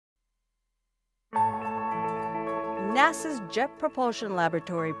NASA's Jet Propulsion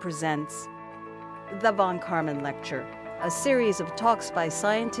Laboratory presents the Von Karman Lecture, a series of talks by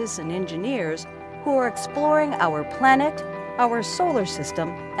scientists and engineers who are exploring our planet, our solar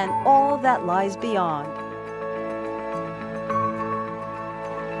system, and all that lies beyond.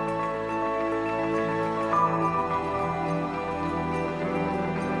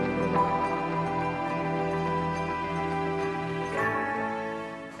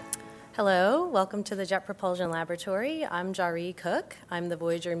 Hello, welcome to the Jet Propulsion Laboratory. I'm Jari Cook. I'm the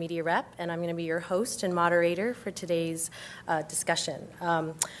Voyager Media Rep, and I'm going to be your host and moderator for today's discussion.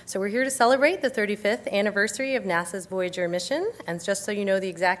 So we're here to celebrate the 35th anniversary of NASA's Voyager mission, and just so you know the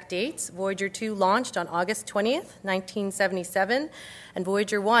exact dates, Voyager 2 launched on August 20th, 1977, and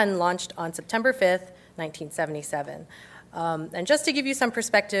Voyager 1 launched on September 5th, 1977. And just to give you some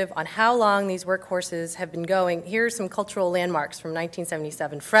perspective on how long these workhorses have been going, here are some cultural landmarks from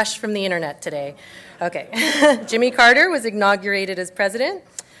 1977, fresh from the internet today. Okay, Jimmy Carter was inaugurated as president.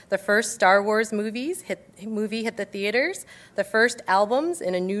 The first Star Wars movie hit the theaters. The first albums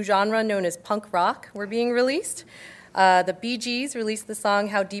in a new genre known as punk rock were being released. The Bee Gees released the song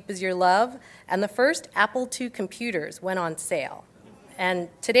How Deep Is Your Love, and the first Apple II computers went on sale. And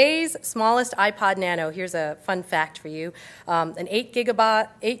today's smallest iPod Nano, here's a fun fact for you, an 8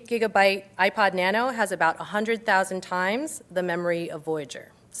 gigabyte iPod Nano has about 100,000 times the memory of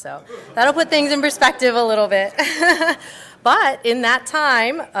Voyager. So that'll put things in perspective a little bit. But in that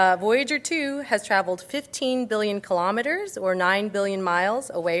time, Voyager 2 has traveled 15 billion kilometers, or 9 billion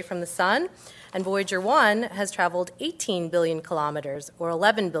miles, away from the sun, and Voyager 1 has traveled 18 billion kilometers, or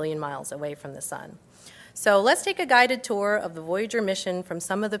 11 billion miles, away from the sun. So let's take a guided tour of the Voyager mission from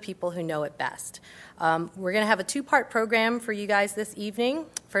some of the people who know it best. We're going to have a two-part program for you guys this evening.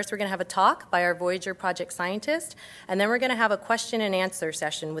 First, we're going to have a talk by our Voyager project scientist, and then we're going to have a question and answer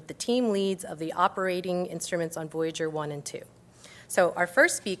session with the team leads of the operating instruments on Voyager 1 and 2. So our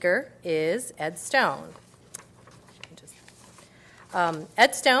first speaker is Ed Stone.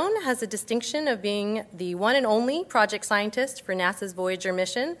 Ed Stone has the distinction of being the one and only project scientist for NASA's Voyager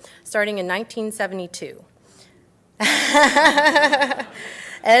mission, starting in 1972.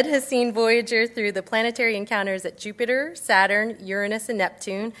 Ed has seen Voyager through the planetary encounters at Jupiter, Saturn, Uranus, and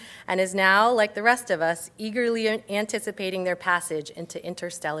Neptune, and is now, like the rest of us, eagerly anticipating their passage into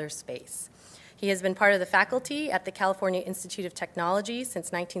interstellar space. He has been part of the faculty at the California Institute of Technology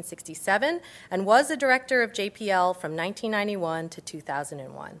since 1967 and was the director of JPL from 1991 to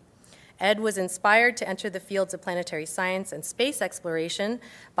 2001. Ed was inspired to enter the fields of planetary science and space exploration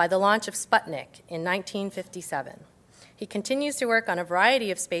by the launch of Sputnik in 1957. He continues to work on a variety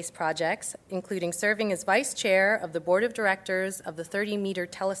of space projects, including serving as vice chair of the board of directors of the 30-meter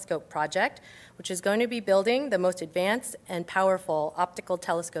telescope project, which is going to be building the most advanced and powerful optical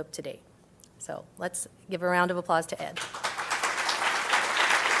telescope to date. So let's give a round of applause to Ed.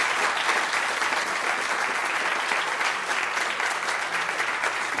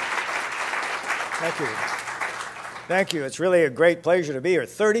 Thank you. Thank you. It's really a great pleasure to be here.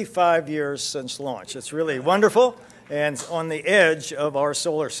 35 years since launch. It's really wonderful and on the edge of our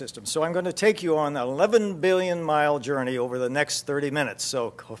solar system. So I'm going to take you on an 11 billion mile journey over the next 30 minutes.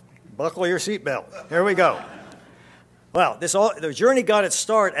 So buckle your seatbelt. Here we go. Well, the journey got its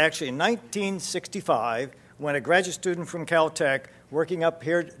start actually in 1965 when a graduate student from Caltech working up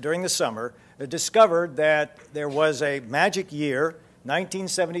here during the summer discovered that there was a magic year,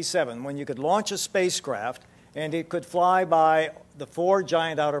 1977, when you could launch a spacecraft and it could fly by the 4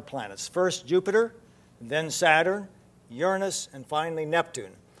 giant outer planets. First Jupiter, then Saturn, Uranus, and finally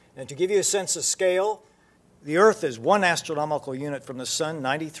Neptune. And to give you a sense of scale, the Earth is 1 astronomical unit from the Sun,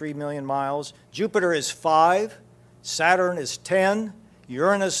 93 million miles. Jupiter is 5. Saturn is 10,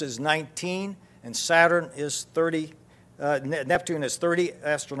 Uranus is 19, and Saturn is 30. Neptune is 30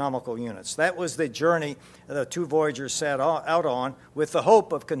 astronomical units. That was the journey the two Voyagers set out on with the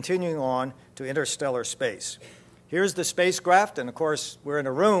hope of continuing on to interstellar space. Here's the spacecraft, and of course we're in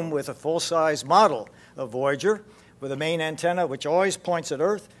a room with a full-size model of Voyager with a main antenna which always points at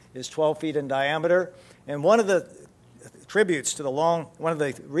Earth, is 12 feet in diameter, and one of the tributes to one of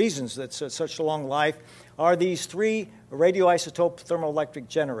the reasons that it's such a long life are these 3 radioisotope thermoelectric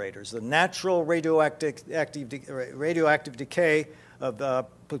generators. The natural radioactive decay of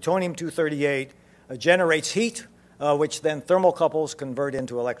plutonium-238 generates heat, which then thermocouples convert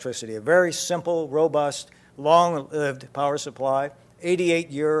into electricity. A very simple, robust, long-lived power supply,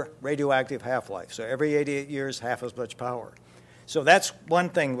 88-year radioactive half-life. So every 88 years, half as much power. So that's one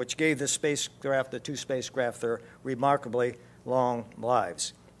thing which gave the spacecraft, the 2 spacecraft, their remarkably long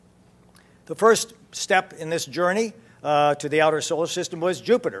lives. The first step in this journey to the outer solar system was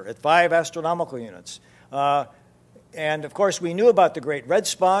Jupiter at 5 astronomical units. And of course, we knew about the Great Red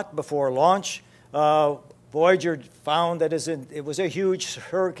Spot before launch. Voyager found that it was a huge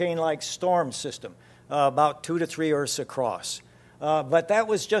hurricane-like storm system, about 2 to 3 Earths across. But that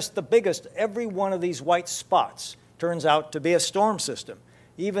was just the biggest. Every one of these white spots turns out to be a storm system.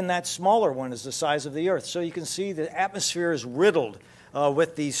 Even that smaller one is the size of the Earth. So you can see the atmosphere is riddled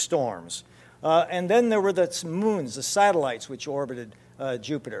with these storms. And then there were the moons, the satellites, which orbited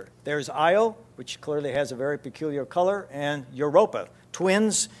Jupiter. There's Io, which clearly has a very peculiar color, and Europa,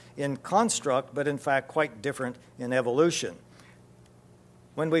 twins in construct, but in fact quite different in evolution.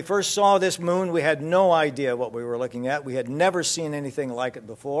 When we first saw this moon, we had no idea what we were looking at. We had never seen anything like it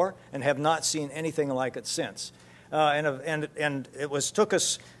before and have not seen anything like it since. And it took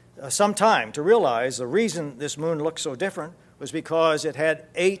us some time to realize the reason this moon looked so different was because it had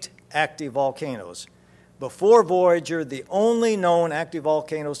 8 active volcanoes. Before Voyager, the only known active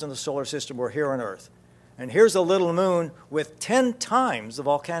volcanoes in the solar system were here on Earth. And here's a little moon with 10 times the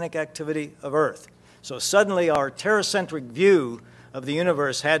volcanic activity of Earth. So suddenly our terracentric view of the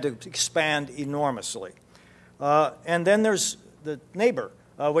universe had to expand enormously. And then there's the neighbor,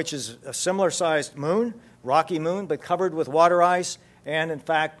 which is a similar-sized moon, rocky moon, but covered with water ice, and in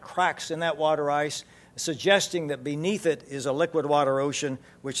fact cracks in that water ice, suggesting that beneath it is a liquid water ocean,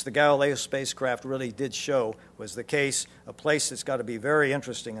 which the Galileo spacecraft really did show was the case, a place that's got to be very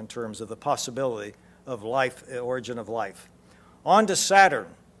interesting in terms of the possibility of life, origin of life. On to Saturn,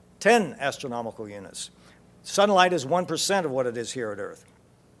 10 astronomical units. Sunlight is 1% of what it is here at Earth.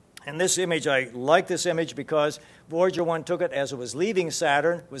 And this image, I like this image because Voyager 1 took it as it was leaving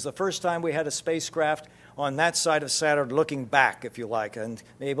Saturn. It was the first time we had a spacecraft on that side of Saturn looking back, if you like, and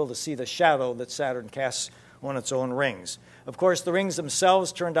able to see the shadow that Saturn casts on its own rings. Of course, the rings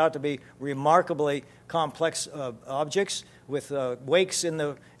themselves turned out to be remarkably complex objects with wakes in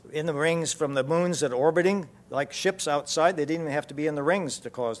the rings from the moons that are orbiting, like ships outside. They didn't even have to be in the rings to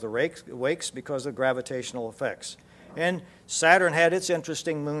cause the wakes because of gravitational effects. And Saturn had its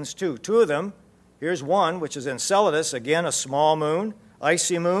interesting moons too. 2 of them, here's one, which is Enceladus, again a small moon,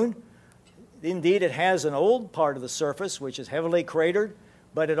 icy moon. Indeed, it has an old part of the surface, which is heavily cratered,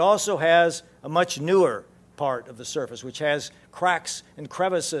 but it also has a much newer part of the surface, which has cracks and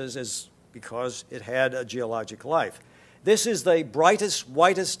crevices because it had a geologic life. This is the brightest,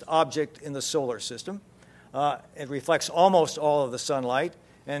 whitest object in the solar system. It reflects almost all of the sunlight.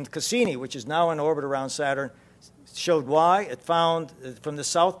 And Cassini, which is now in orbit around Saturn, showed why. It found from the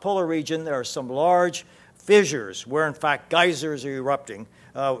south polar region there are some large fissures where, in fact, geysers are erupting,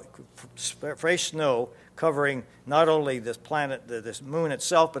 fresh snow covering not only this planet, this moon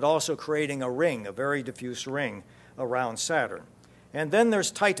itself, but also creating a ring, a very diffuse ring around Saturn. And then there's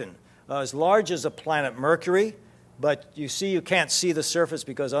Titan, as large as the planet Mercury, but you see you can't see the surface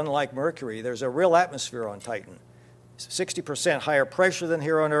because unlike Mercury, there's a real atmosphere on Titan. 60% higher pressure than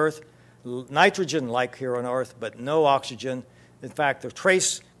here on Earth, nitrogen like here on Earth, but no oxygen. In fact, the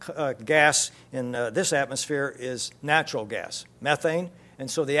trace gas in this atmosphere is natural gas, methane. And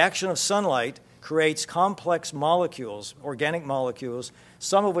so the action of sunlight creates complex molecules, organic molecules,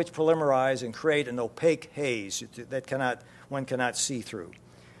 some of which polymerize and create an opaque haze that one cannot see through.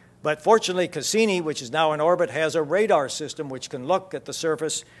 But fortunately, Cassini, which is now in orbit, has a radar system which can look at the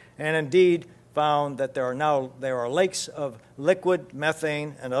surface and indeed found that there are lakes of liquid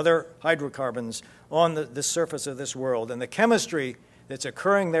methane and other hydrocarbons on the surface of this world. And the chemistry that's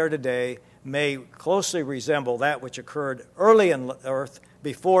occurring there today may closely resemble that which occurred early in Earth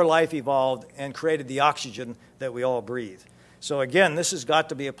before life evolved and created the oxygen that we all breathe. So again, this has got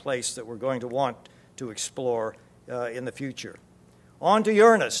to be a place that we're going to want to explore in the future. On to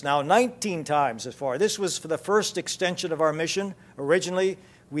Uranus. Now, 19 times as far. This was for the first extension of our mission. Originally,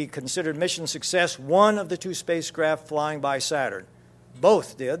 we considered mission success 1 of the 2 spacecraft flying by Saturn.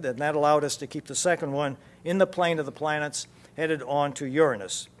 Both did, and that allowed us to keep the second one in the plane of the planets, headed on to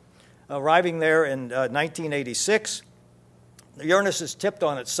Uranus. Arriving there in 1986, Uranus is tipped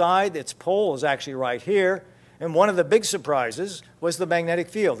on its side. Its pole is actually right here. And one of the big surprises was the magnetic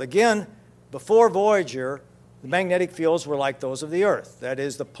field. Again, before Voyager, the magnetic fields were like those of the Earth. That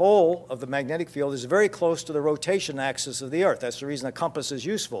is, the pole of the magnetic field is very close to the rotation axis of the Earth. That's the reason a compass is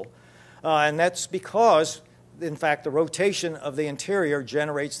useful. And that's because, in fact, the rotation of the interior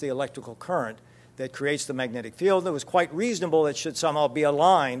generates the electrical current that creates the magnetic field. It was quite reasonable that it should somehow be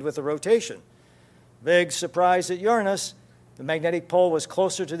aligned with the rotation. Big surprise at Uranus, the magnetic pole was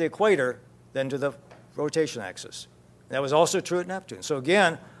closer to the equator than to the rotation axis. That was also true at Neptune. So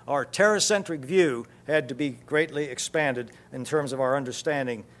again, our terracentric view had to be greatly expanded in terms of our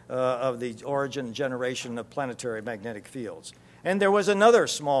understanding of the origin and generation of planetary magnetic fields. And there was another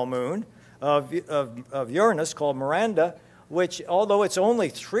small moon, of Uranus called Miranda, which, although it's only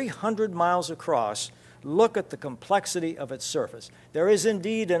 300 miles across, look at the complexity of its surface. There is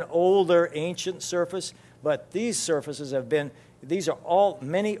indeed an older, ancient surface, but these surfaces have been, these are all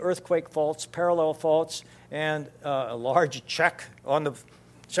many earthquake faults, parallel faults, and a large check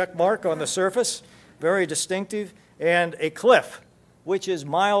mark on the surface, very distinctive, and a cliff, which is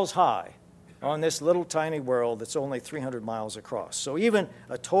miles high on this little tiny world that's only 300 miles across. So even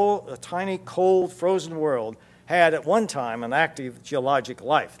a tiny, cold, frozen world had at one time an active geologic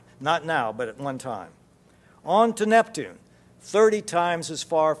life. Not now, but at one time. On to Neptune, 30 times as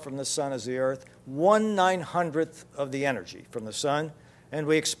far from the sun as the Earth, 1/900th of the energy from the sun, and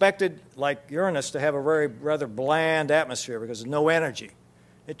we expected, like Uranus, to have a rather bland atmosphere because of no energy.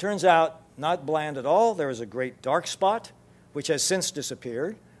 It turns out not bland at all. There is a great dark spot, which has since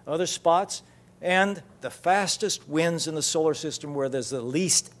disappeared, other spots, and the fastest winds in the solar system where there's the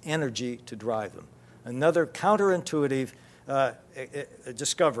least energy to drive them. Another counterintuitive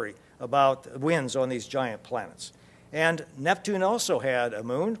discovery about winds on these giant planets. And Neptune also had a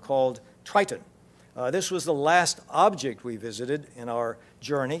moon called Triton. This was the last object we visited in our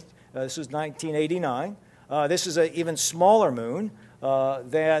journey. This was 1989. This is an even smaller moon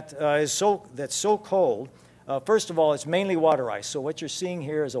that's so cold. First of all, it's mainly water ice. So what you're seeing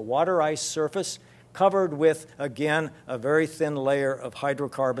here is a water ice surface covered with, again, a very thin layer of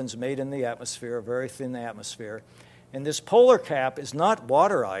hydrocarbons made in the atmosphere, a very thin atmosphere. And this polar cap is not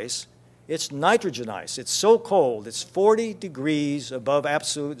water ice, it's nitrogen ice. It's so cold, it's 40 degrees above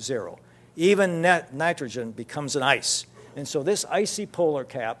absolute zero. Even nitrogen becomes an ice. And so this icy polar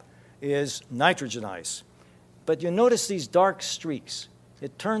cap is nitrogen ice. But you notice these dark streaks.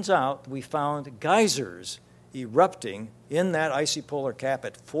 It turns out we found geysers erupting in that icy polar cap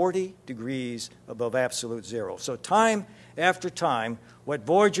at 40 degrees above absolute zero. So time after time, what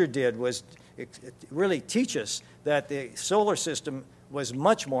Voyager did was really teach us that the solar system was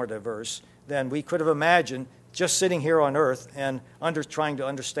much more diverse than we could have imagined just sitting here on Earth and trying to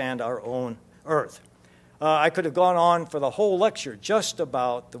understand our own Earth. I could have gone on for the whole lecture just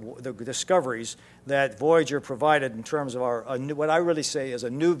about the discoveries that Voyager provided in terms of what I really say is a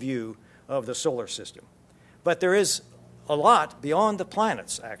new view of the solar system. But there is a lot beyond the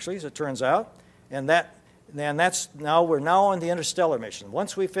planets, actually, as it turns out, and we're now on the interstellar mission.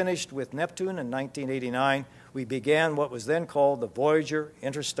 Once we finished with Neptune in 1989, we began what was then called the Voyager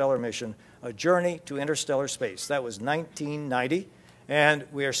Interstellar Mission, a journey to interstellar space. That was 1990, and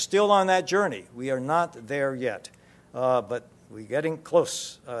we are still on that journey. We are not there yet, but we're getting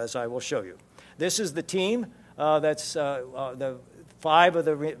close, as I will show you. This is the team. That's the 5 of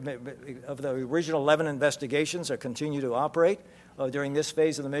the original 11 investigations that continue to operate during this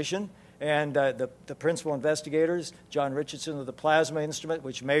phase of the mission. And the principal investigators, John Richardson of the plasma instrument,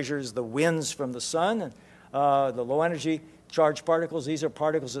 which measures the winds from the sun, and the low-energy charged particles. These are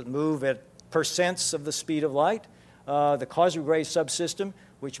particles that move at percents of the speed of light. The Causal Ray subsystem,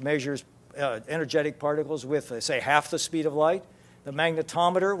 which measures energetic particles with, say, half the speed of light. The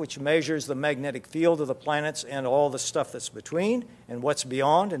magnetometer, which measures the magnetic field of the planets and all the stuff that's between and what's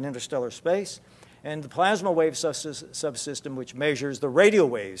beyond in interstellar space. And the plasma wave subsystem, which measures the radio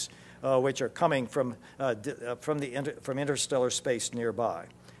waves, which are coming from interstellar space nearby.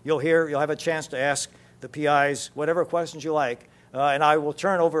 You'll have a chance to ask the PIs whatever questions you like, and I will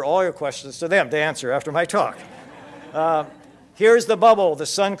turn over all your questions to them to answer after my talk. Here's the bubble the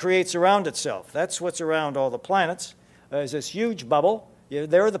sun creates around itself. That's what's around all the planets. There's this huge bubble.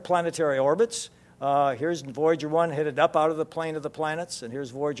 There are the planetary orbits. Here's Voyager 1 headed up out of the plane of the planets, and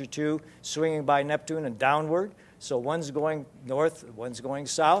here's Voyager 2 swinging by Neptune and downward. So one's going north, one's going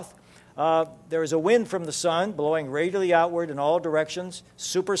south. There is a wind from the sun blowing radially outward in all directions,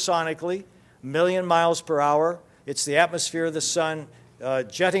 supersonically, 1,000,000 miles per hour. It's the atmosphere of the sun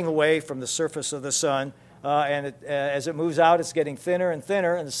jetting away from the surface of the sun. As it moves out, it's getting thinner and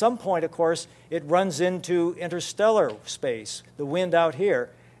thinner. And at some point, of course, it runs into interstellar space, the wind out here.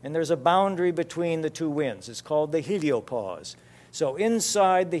 And there's a boundary between the two winds. It's called the heliopause. So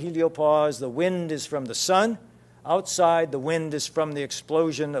inside the heliopause, the wind is from the sun. Outside, the wind is from the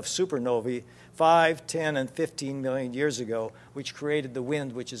explosion of supernovae 5, 10, and 15 million years ago, which created the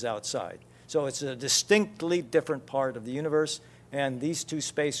wind which is outside. So it's a distinctly different part of the universe, and these two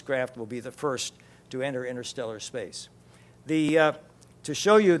spacecraft will be the first to enter interstellar space. To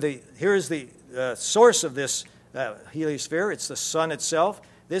show you, here's the source of this heliosphere. It's the sun itself.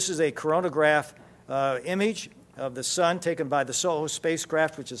 This is a coronagraph image of the sun taken by the SOHO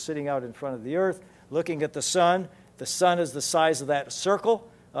spacecraft, which is sitting out in front of the Earth, looking at the sun. The sun is the size of that circle.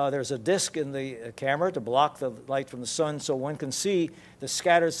 There's a disk in the camera to block the light from the sun so one can see the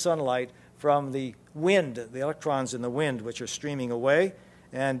scattered sunlight from the wind, the electrons in the wind which are streaming away.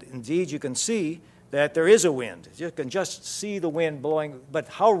 And indeed, you can see that there is a wind. You can just see the wind blowing, but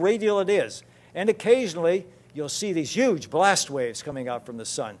how radial it is. And occasionally, you'll see these huge blast waves coming out from the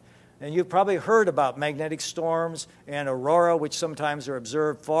sun. And you've probably heard about magnetic storms and aurora, which sometimes are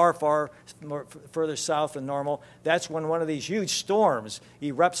observed further south than normal. That's when one of these huge storms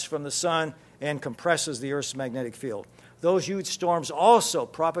erupts from the sun and compresses the Earth's magnetic field. Those huge storms also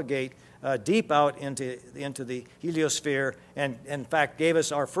propagate deep out into the heliosphere and, in fact, gave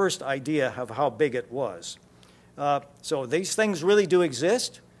us our first idea of how big it was. So these things really do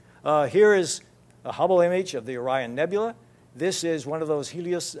exist. Here is a Hubble image of the Orion Nebula. This is one of those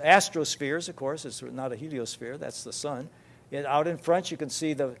astrospheres, of course. It's not a heliosphere. That's the sun. Out in front, you can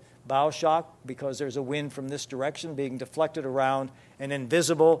see the bow shock because there's a wind from this direction being deflected around an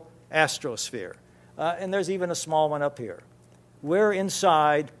invisible astrosphere. And there's even a small one up here. We're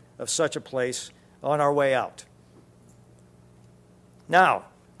inside of such a place on our way out. Now,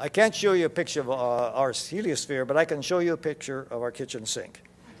 I can't show you a picture of our heliosphere, but I can show you a picture of our kitchen sink.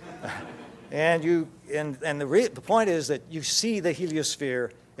 And the point is that you see the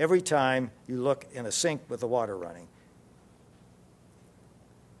heliosphere every time you look in a sink with the water running.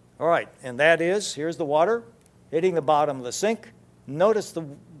 All right, and that is, here's the water hitting the bottom of the sink. Notice the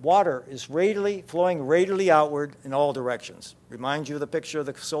water is flowing radially outward in all directions. Remind you of the picture of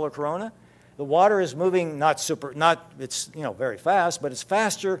the solar corona? The water is moving it's very fast, but it's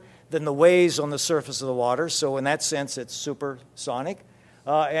faster than the waves on the surface of the water. So in that sense, it's supersonic.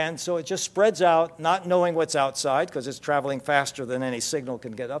 And so it just spreads out, not knowing what's outside because it's traveling faster than any signal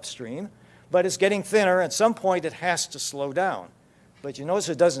can get upstream. But it's getting thinner. At some point, it has to slow down. But you notice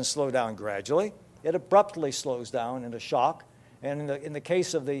it doesn't slow down gradually. It abruptly slows down in a shock. And in the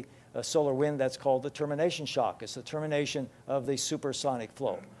case of the solar wind, that's called the termination shock. It's the termination of the supersonic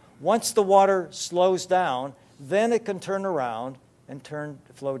flow. Once the water slows down, then it can turn around and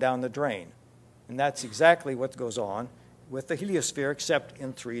flow down the drain. And that's exactly what goes on with the heliosphere, except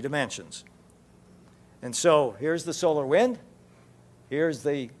in 3 dimensions. And so here's the solar wind. Here's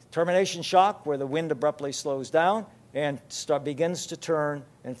the termination shock, where the wind abruptly slows down and begins to turn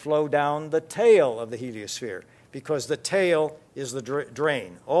and flow down the tail of the heliosphere, because the tail is the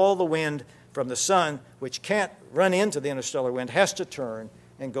drain. All the wind from the sun, which can't run into the interstellar wind, has to turn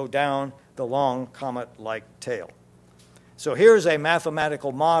and go down the long comet-like tail. So here's a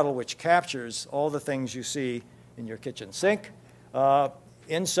mathematical model which captures all the things you see in your kitchen sink.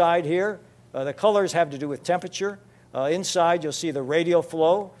 Inside here, the colors have to do with temperature. Inside, you'll see the radial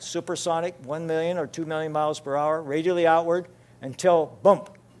flow, supersonic, 1 million or 2 million miles per hour, radially outward until, boom,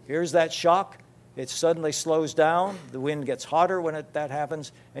 here's that shock. It suddenly slows down. The wind gets hotter when that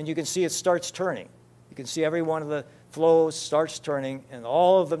happens, and you can see it starts turning. You can see every one of the flows starts turning, and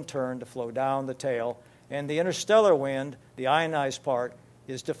all of them turn to flow down the tail. And the interstellar wind, the ionized part,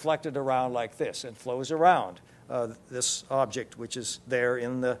 is deflected around like this and flows around this object which is there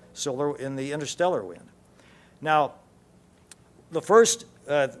in the interstellar wind. Now, the first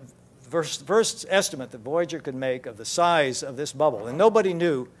estimate that Voyager could make of the size of this bubble, and nobody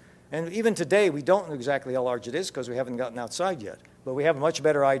knew, and even today we don't know exactly how large it is because we haven't gotten outside yet, but we have a much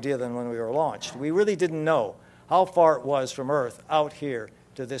better idea than when we were launched. We really didn't know how far it was from Earth out here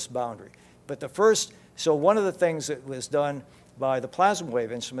to this boundary. But so one of the things that was done by the plasma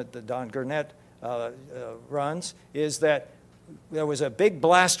wave instrument that Don Gurnett runs is that there was a big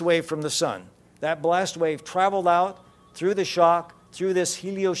blast wave from the sun. That blast wave traveled out through the shock, through this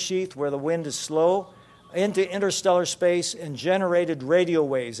heliosheath where the wind is slow, into interstellar space and generated radio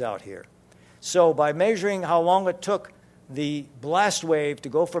waves out here. So by measuring how long it took the blast wave to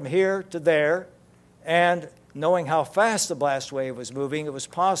go from here to there and knowing how fast the blast wave was moving, it was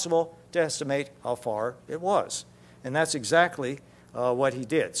possible to estimate how far it was. And that's exactly what he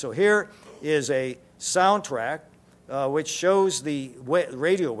did. So here is a soundtrack which shows the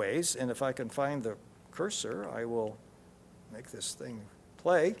radio waves. And if I can find the cursor, I will make this thing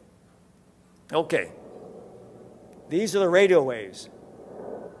play. Okay. These are the radio waves.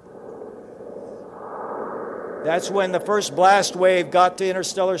 That's when the first blast wave got to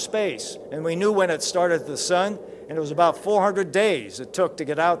interstellar space. And we knew when it started at the sun, and it was about 400 days it took to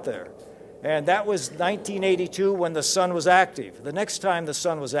get out there. And that was 1982 when the sun was active. The next time the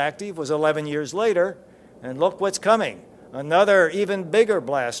sun was active was 11 years later, and look what's coming. Another even bigger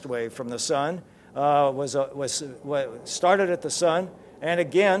blast wave from the sun started at the sun, and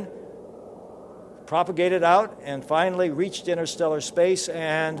again propagated out and finally reached interstellar space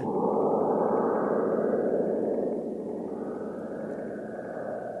and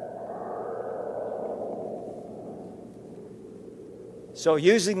So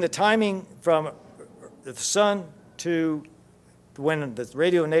using the timing from the sun to when the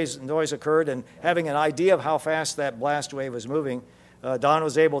radio noise occurred and having an idea of how fast that blast wave was moving, Don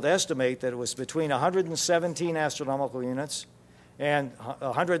was able to estimate that it was between 117 astronomical units and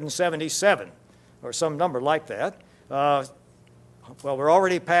 177, or some number like that. Well, we're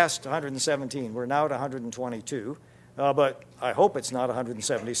already past 117. We're now at 122, but I hope it's not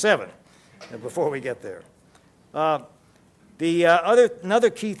 177 before we get there.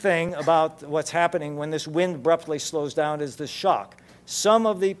 Another key thing about what's happening when this wind abruptly slows down is the shock. Some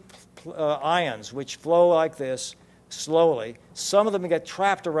of the ions which flow like this slowly, some of them get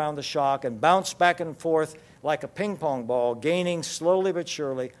trapped around the shock and bounce back and forth like a ping pong ball, gaining slowly but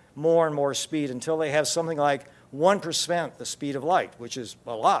surely more and more speed until they have something like 1% the speed of light, which is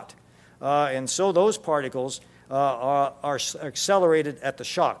a lot. And so those particles are accelerated at the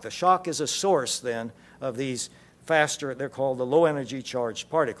shock. The shock is a source then of these faster, they're called the low energy charged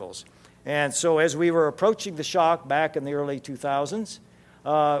particles. And so as we were approaching the shock back in the early 2000s,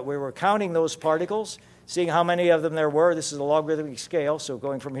 we were counting those particles, seeing how many of them there were. This is a logarithmic scale, so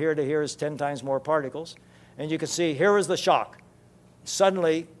going from here to here is 10 times more particles. And you can see here is the shock.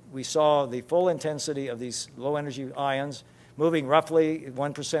 Suddenly, we saw the full intensity of these low-energy ions moving roughly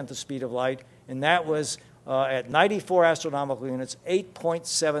 1% the speed of light, and that was at 94 astronomical units,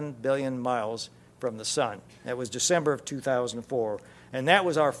 8.7 billion miles from the sun. That was December of 2004, and that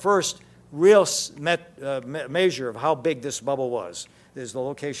was our first real measure of how big this bubble was, is the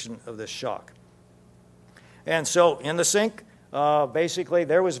location of this shock. And so in the sink, basically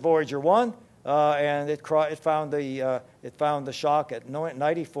there was Voyager 1, and it found the shock at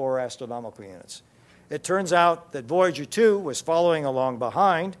 94 astronomical units. It turns out that Voyager 2 was following along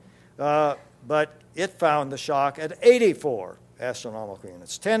behind, but it found the shock at 84 astronomical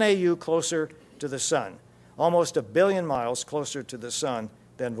units, 10 AU closer to the sun, almost 1 billion miles closer to the sun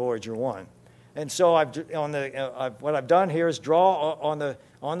than Voyager 1. And so what I've done here is draw on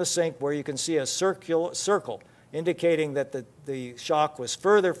the sink where you can see a circle indicating that the shock was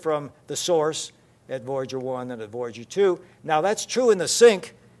further from the source at Voyager 1 than at Voyager 2. Now that's true in the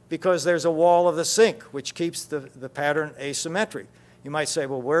sink because there's a wall of the sink which keeps the pattern asymmetric. You might say,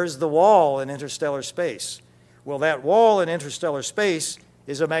 well, where's the wall in interstellar space? Well, that wall in interstellar space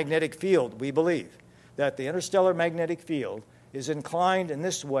is a magnetic field, we believe. That the interstellar magnetic field is inclined in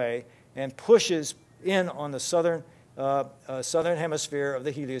this way and pushes in on the southern hemisphere of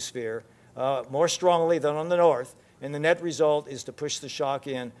the heliosphere more strongly than on the north, and the net result is to push the shock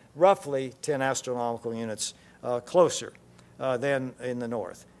in roughly 10 astronomical units closer than in the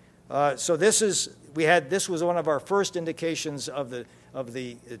north. So this was one of our first indications of the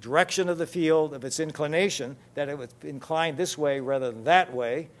direction of the field, of its inclination, that it was inclined this way rather than that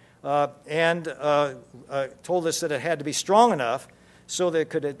way, and told us that it had to be strong enough so that it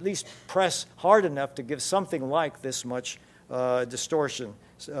could at least press hard enough to give something like this much distortion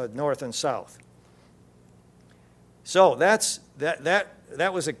north and south. So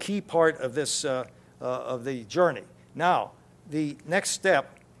that was a key part of this of the journey. Now, the next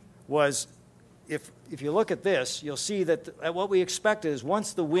step was, if you look at this, you'll see that what we expected is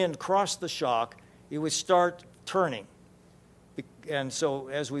once the wind crossed the shock, it would start turning. And so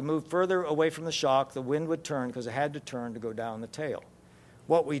as we moved further away from the shock, the wind would turn because it had to turn to go down the tail.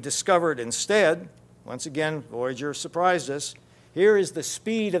 What we discovered instead, once again, Voyager surprised us. Here is the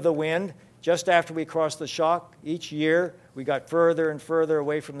speed of the wind just after we crossed the shock. Each year, we got further and further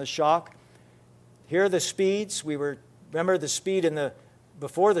away from the shock. Here are the speeds. Remember the speed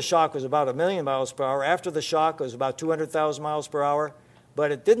before the shock was about 1 million miles per hour. After the shock, it was about 200,000 miles per hour.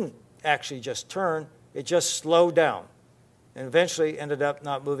 But it didn't actually just turn. It just slowed down and eventually ended up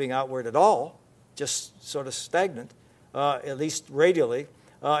not moving outward at all, just sort of stagnant, at least radially.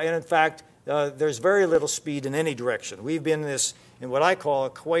 And in fact, there's very little speed in any direction. We've been in what I call a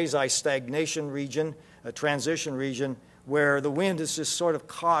quasi-stagnation region, a transition region, where the wind is just sort of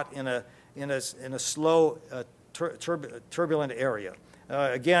caught in a slow, turbulent area.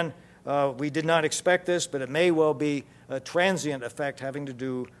 Again, we did not expect this, but it may well be a transient effect having to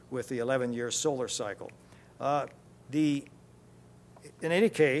do with the 11-year solar cycle. In any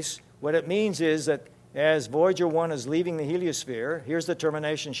case, what it means is that as Voyager 1 is leaving the heliosphere, here's the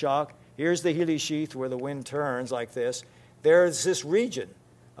termination shock, here's the heliosheath where the wind turns like this. There's this region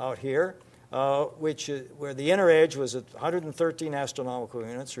out here, where the inner edge was at 113 astronomical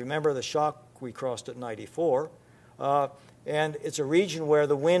units. Remember the shock we crossed at 94. And it's a region where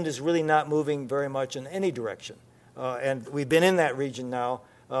the wind is really not moving very much in any direction. And we've been in that region now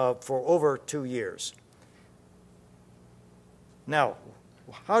for over 2 years. Now,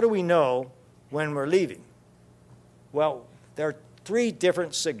 how do we know when we're leaving? Well, there are three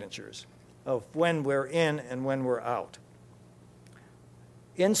different signatures of when we're in and when we're out.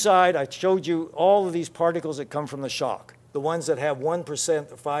 Inside, I showed you all of these particles that come from the shock, the ones that have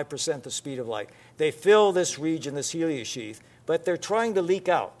 1% or 5% the speed of light. They fill this region, this heliosheath, but they're trying to leak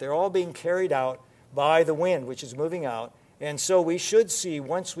out. They're all being carried out by the wind, which is moving out. And so we should see,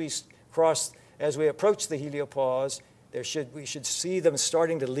 once we cross, as we approach the heliopause, we should see them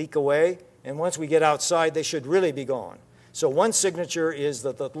starting to leak away. And once we get outside, they should really be gone. So one signature is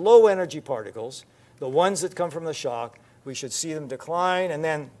that the low energy particles, the ones that come from the shock, we should see them decline, and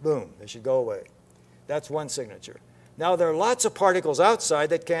then, boom, they should go away. That's one signature. Now, there are lots of particles outside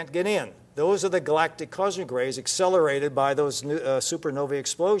that can't get in. Those are the galactic cosmic rays accelerated by those supernova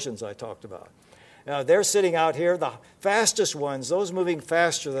explosions I talked about. Now, they're sitting out here. The fastest ones, those moving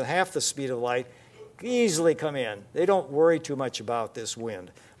faster than half the speed of light, easily come in. They don't worry too much about this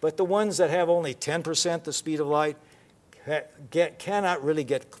wind. But the ones that have only 10% the speed of light cannot really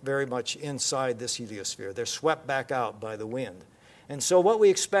get very much inside this heliosphere. They're swept back out by the wind. And so what we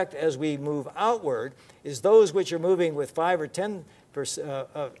expect as we move outward is those which are moving with 5 or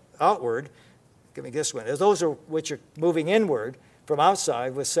 10% outward, give me this one, those which are moving inward from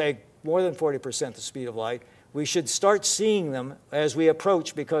outside with, say, more than 40% the speed of light, we should start seeing them as we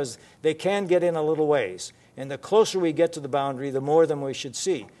approach because they can get in a little ways. And the closer we get to the boundary, the more of them we should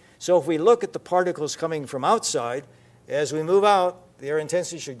see. So if we look at the particles coming from outside, as we move out, their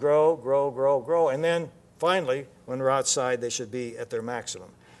intensity should grow, grow, grow, grow, and then finally, when we're outside, they should be at their maximum.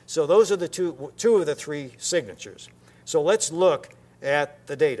 So those are the two of the three signatures. So let's look at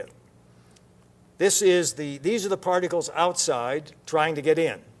the data. These are the particles outside trying to get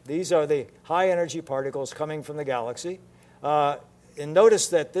in. These are the high-energy particles coming from the galaxy. And notice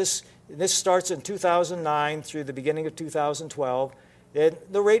that this starts in 2009 through the beginning of 2012. And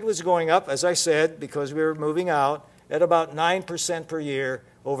the rate was going up, as I said, because we were moving out at about 9% per year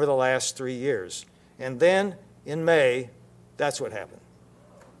over the last 3 years. And then in May, that's what happened.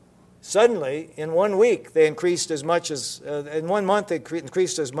 Suddenly, in 1 week, they increased as much as, in 1 month, they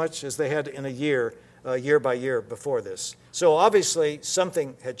increased as much as they had in a year by year before this. So obviously,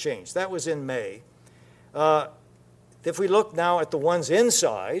 something had changed. That was in May. If we look now at the ones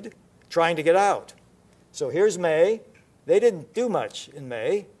inside, trying to get out. So here's May. They didn't do much in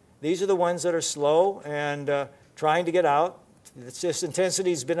May. These are the ones that are slow and trying to get out. This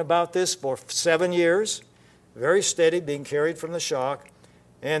intensity has been about this for 7 years, very steady, being carried from the shock.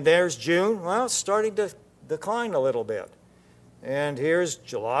 And there's June. Well, it's starting to decline a little bit. And here's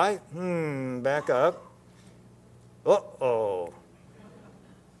July. Back up. Uh-oh.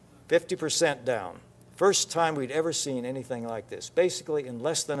 50% down. First time we'd ever seen anything like this. Basically, in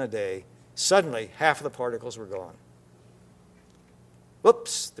less than a day, suddenly half of the particles were gone.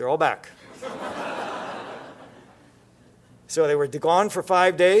 Whoops, they're all back. So they were gone for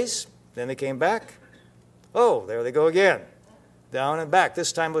 5 days, then they came back. Oh, there they go again. Down and back.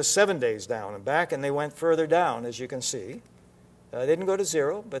 This time it was 7 days down and back, and they went further down, as you can see. They didn't go to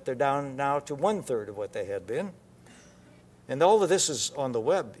zero, but they're down now to 1/3 of what they had been. And all of this is on the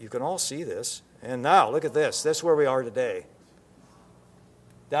web. You can all see this. And now, look at this. This is where we are today.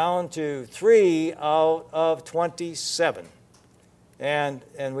 Down to 3 out of 27. And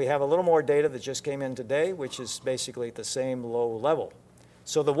we have a little more data that just came in today, which is basically at the same low level.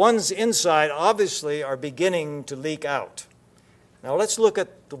 So the ones inside obviously are beginning to leak out. Now let's look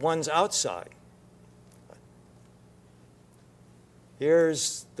at the ones outside.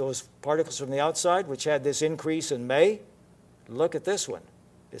 Here's those particles from the outside, which had this increase in May. Look at this one.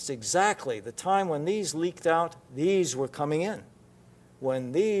 It's exactly the time when these leaked out, these were coming in.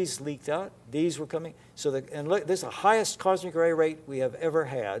 When these leaked out, these were coming. And look, this is the highest cosmic ray rate we have ever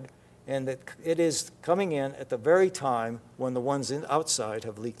had, and it is coming in at the very time when the ones outside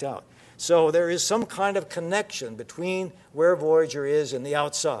have leaked out. So there is some kind of connection between where Voyager is and the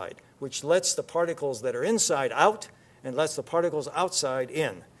outside, which lets the particles that are inside out and lets the particles outside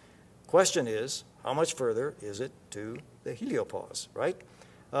in. Question is, how much further is it to the heliopause, right?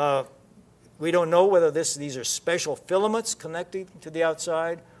 We don't know whether these are special filaments connecting to the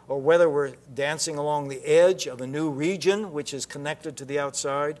outside or whether we're dancing along the edge of a new region which is connected to the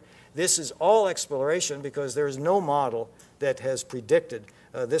outside. This is all exploration because there is no model that has predicted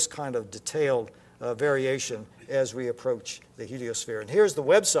this kind of detailed variation as we approach the heliosphere. And here's the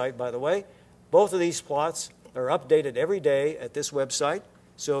website, by the way. Both of these plots are updated every day at this website.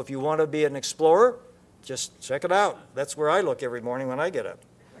 So if you want to be an explorer, just check it out. That's where I look every morning when I get up.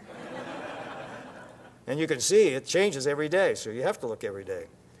 And you can see it changes every day, so you have to look every day.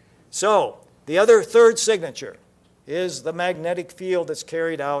 So the third signature is the magnetic field that's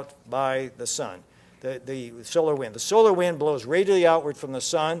carried out by the sun. the solar wind. The solar wind blows radially outward from the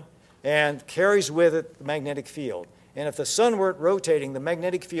sun and carries with it the magnetic field. And if the sun weren't rotating, the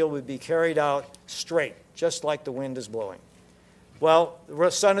magnetic field would be carried out straight, just like the wind is blowing. Well, the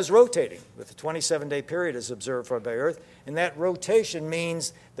sun is rotating with a 27-day period as observed by Earth, and that rotation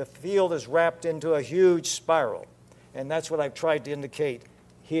means the field is wrapped into a huge spiral. And that's what I've tried to indicate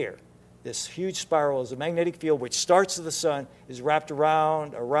here. This huge spiral is a magnetic field which starts at the sun, is wrapped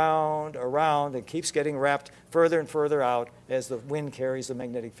around, around, around, and keeps getting wrapped further and further out as the wind carries the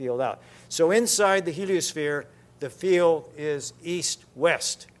magnetic field out. So inside the heliosphere, the field is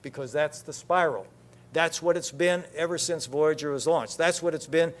east-west because that's the spiral. That's what it's been ever since Voyager was launched. That's what it's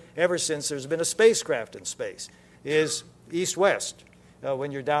been ever since there's been a spacecraft in space, is east-west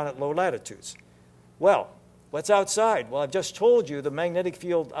when you're down at low latitudes. Well, what's outside? Well, I've just told you the magnetic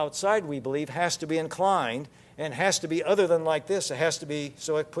field outside, we believe, has to be inclined and has to be other than like this. It has to be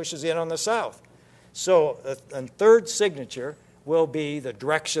so it pushes in on the south. So a third signature will be the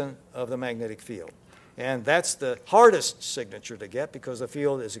direction of the magnetic field. And that's the hardest signature to get because the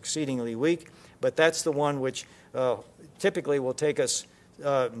field is exceedingly weak, but that's the one which typically will take us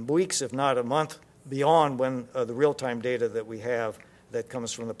weeks, if not a month, beyond when the real-time data that we have that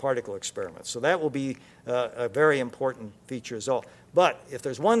comes from the particle experiment. So that will be a very important feature as well. But if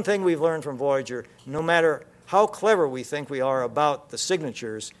there's one thing we've learned from Voyager, no matter how clever we think we are about the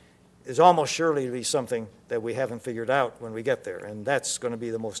signatures, is almost surely to be something that we haven't figured out when we get there. And that's going to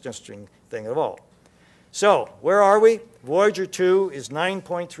be the most interesting thing of all. So where are we? Voyager 2 is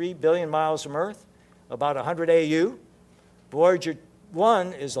 9.3 billion miles from Earth, about 100 AU. Voyager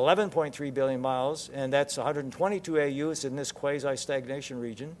 1 is 11.3 billion miles, and that's 122 AU. It's in this quasi-stagnation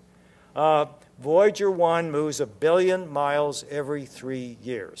region. Voyager 1 moves 1 billion miles every 3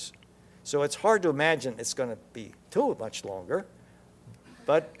 years. So it's hard to imagine it's going to be too much longer,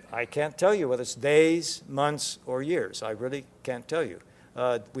 but I can't tell you whether it's days, months, or years. I really can't tell you.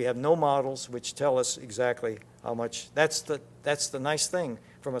 We have no models which tell us exactly how much. That's the nice thing.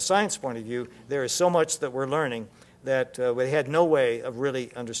 From a science point of view, there is so much that we're learning that we had no way of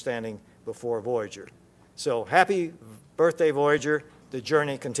really understanding before Voyager. So happy birthday, Voyager. The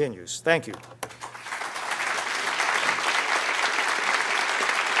journey continues. Thank you.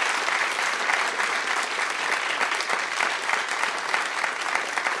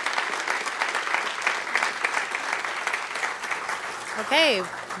 Okay,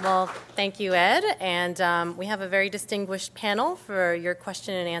 well, thank you, Ed. And we have a very distinguished panel for your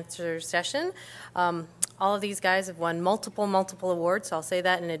question and answer session. All of these guys have won multiple awards, so I'll say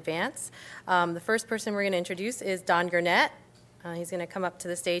that in advance. The first person we're going to introduce is Don Gurnett. He's going to come up to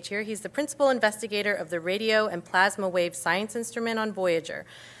the stage here. He's the principal investigator of the radio and plasma wave science instrument on Voyager.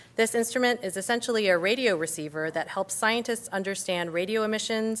 This instrument is essentially a radio receiver that helps scientists understand radio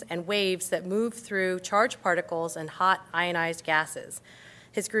emissions and waves that move through charged particles and hot ionized gases.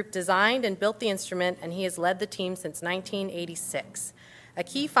 His group designed and built the instrument, and he has led the team since 1986. A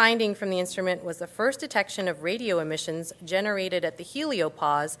key finding from the instrument was the first detection of radio emissions generated at the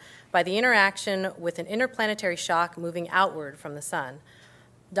heliopause by the interaction with an interplanetary shock moving outward from the sun.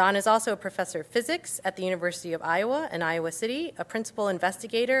 Don is also a professor of physics at the University of Iowa in Iowa City, a principal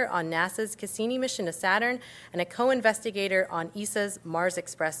investigator on NASA's Cassini mission to Saturn, and a co-investigator on ESA's Mars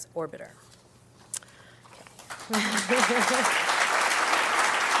Express orbiter.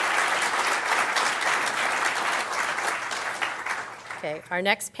 Okay, our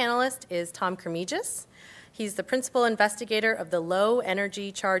next panelist is Tom Kermegis. He's the principal investigator of the Low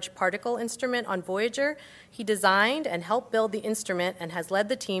Energy Charged Particle Instrument on Voyager. He designed and helped build the instrument and has led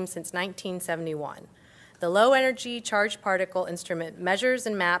the team since 1971. The Low Energy Charged Particle Instrument measures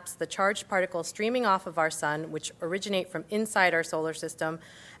and maps the charged particles streaming off of our sun, which originate from inside our solar system,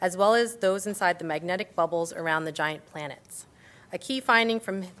 as well as those inside the magnetic bubbles around the giant planets. A key finding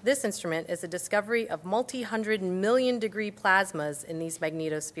from this instrument is the discovery of multi-100-million-degree plasmas in these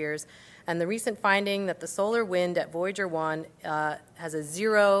magnetospheres, and the recent finding that the solar wind at Voyager 1 has a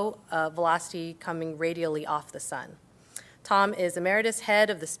zero velocity coming radially off the sun. Tom is emeritus head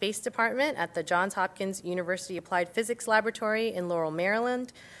of the Space Department at the Johns Hopkins University Applied Physics Laboratory in Laurel,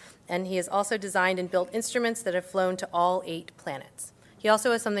 Maryland, and he has also designed and built instruments that have flown to all 8 planets. He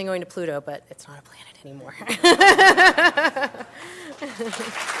also has something going to Pluto, but it's not a planet anymore.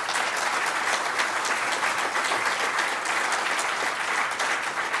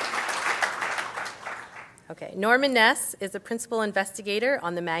 Okay, Norman Ness is a principal investigator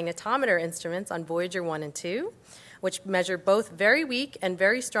on the magnetometer instruments on Voyager 1 and 2, which measure both very weak and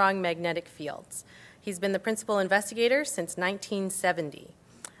very strong magnetic fields. He's been the principal investigator since 1970.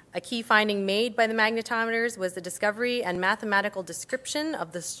 A key finding made by the magnetometers was the discovery and mathematical description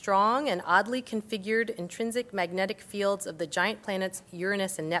of the strong and oddly configured intrinsic magnetic fields of the giant planets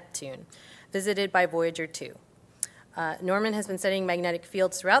Uranus and Neptune, visited by Voyager 2. Norman has been studying magnetic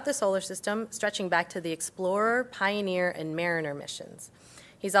fields throughout the solar system, stretching back to the Explorer, Pioneer, and Mariner missions.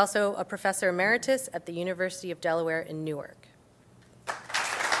 He's also a professor emeritus at the University of Delaware in Newark.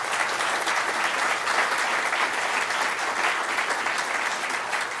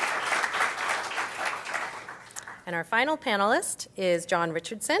 And our final panelist is John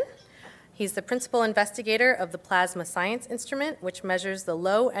Richardson. He's the principal investigator of the Plasma Science Instrument, which measures the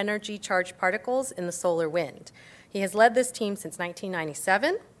low-energy charged particles in the solar wind. He has led this team since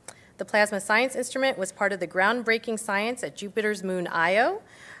 1997. The Plasma Science Instrument was part of the groundbreaking science at Jupiter's moon Io,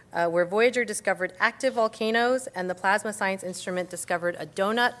 where Voyager discovered active volcanoes, and the Plasma Science Instrument discovered a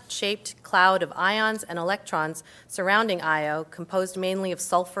donut-shaped cloud of ions and electrons surrounding Io, composed mainly of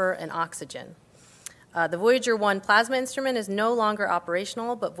sulfur and oxygen. The Voyager 1 plasma instrument is no longer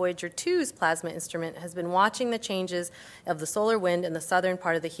operational, but Voyager 2's plasma instrument has been watching the changes of the solar wind in the southern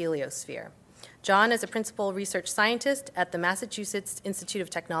part of the heliosphere. John is a principal research scientist at the Massachusetts Institute of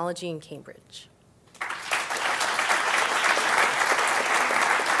Technology in Cambridge.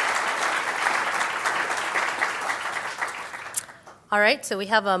 All right, so we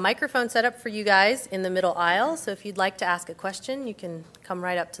have a microphone set up for you guys in the middle aisle, so if you'd like to ask a question, you can come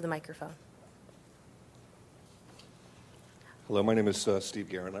right up to the microphone. Hello, my name is Steve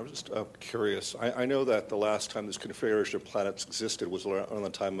Guerin. I was just curious. I know that the last time this configuration of planets existed was around the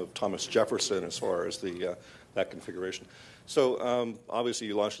time of Thomas Jefferson as far as that configuration. So obviously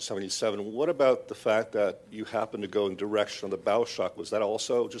you launched in 77. What about the fact that you happened to go in direction of the bow shock? Was that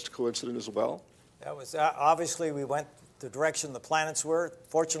also just a coincidence as well? That was obviously we went the direction the planets were.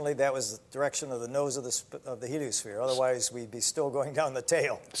 Fortunately, that was the direction of the nose of the heliosphere. Otherwise, we'd be still going down the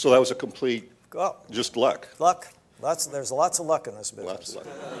tail. So that was a complete just luck. Luck. There's lots of luck in this business. Lots of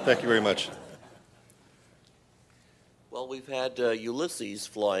luck. Thank you very much. Well, we've had Ulysses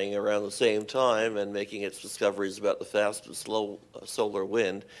flying around the same time and making its discoveries about the fast and slow solar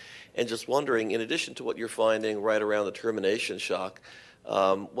wind. And just wondering, in addition to what you're finding right around the termination shock,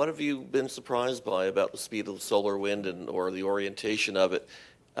 what have you been surprised by about the speed of the solar wind or the orientation of it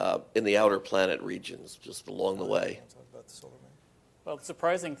in the outer planet regions, just along the way? Well, the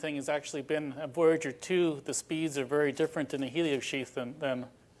surprising thing has actually been at Voyager 2, the speeds are very different in the heliosheath than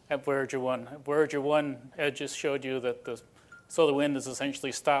at Voyager 1. At Voyager 1, Ed just showed you that the solar wind is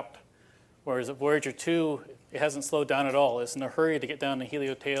essentially stopped, whereas at Voyager 2, it hasn't slowed down at all. It's in a hurry to get down the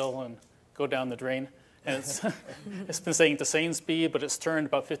heliotail and go down the drain. And it's been staying at the same speed, but it's turned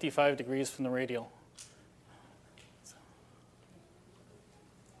about 55 degrees from the radial.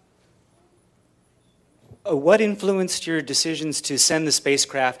 What influenced your decisions to send the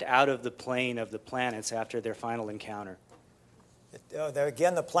spacecraft out of the plane of the planets after their final encounter?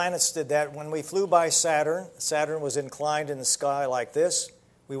 Again, the planets did that. When we flew by Saturn, Saturn was inclined in the sky like this.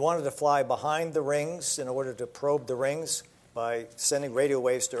 We wanted to fly behind the rings in order to probe the rings by sending radio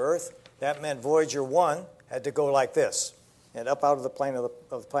waves to Earth. That meant Voyager 1 had to go like this and up out of the plane of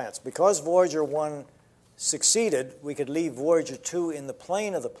the planets. Because Voyager 1 succeeded, we could leave Voyager 2 in the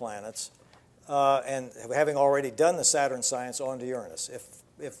plane of the planets and having already done the Saturn science onto Uranus.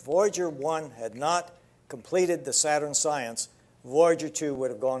 If Voyager 1 had not completed the Saturn science, Voyager 2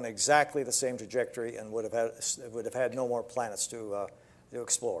 would have gone exactly the same trajectory and would have had no more planets to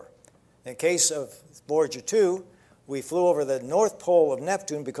explore. In case of Voyager 2, we flew over the north pole of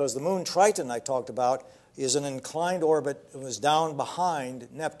Neptune because the moon Triton I talked about is an inclined orbit. It was down behind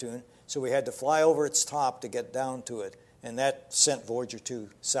Neptune, so we had to fly over its top to get down to it, and that sent Voyager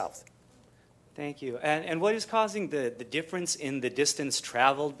 2 south. Thank you. And what is causing the difference in the distance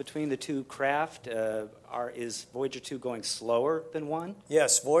traveled between the two craft? Is Voyager 2 going slower than 1?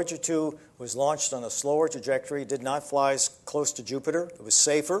 Yes, Voyager 2 was launched on a slower trajectory, did not fly as close to Jupiter. It was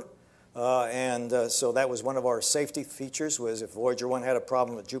safer, so that was one of our safety features, was if Voyager 1 had a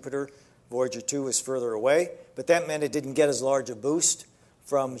problem with Jupiter, Voyager 2 was further away. But that meant it didn't get as large a boost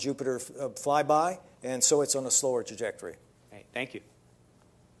from Jupiter flyby, and so it's on a slower trajectory. Right, thank you.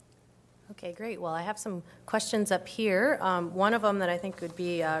 Okay, great. Well, I have some questions up here. One of them that I think would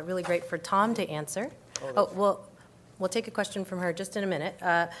be really great for Tom to answer. We'll take a question from her just in a minute.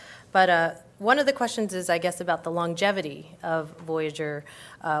 But one of the questions is, I guess, about the longevity of Voyager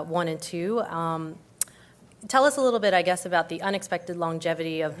 1 and 2. Tell us a little bit, I guess, about the unexpected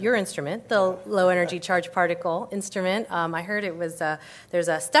longevity of your instrument, the low-energy charged particle instrument. I heard it was there's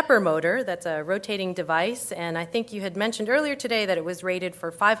a stepper motor that's a rotating device, and I think you had mentioned earlier today that it was rated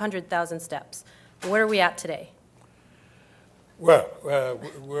for 500,000 steps. Where are we at today? Well,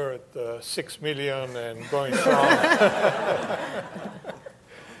 we're at 6 million and going strong.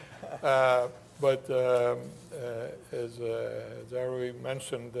 But as Jerry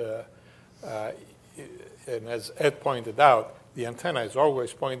mentioned, and as Ed pointed out, the antenna is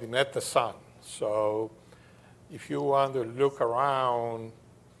always pointing at the sun. So if you want to look around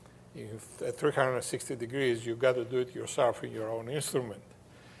at 360 degrees, you've got to do it yourself in your own instrument.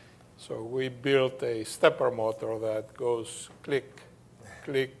 So we built a stepper motor that goes click,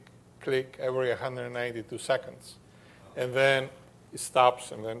 click, click every 192 seconds. And then it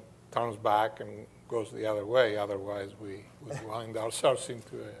stops and then turns back and goes the other way. Otherwise, we would wind ourselves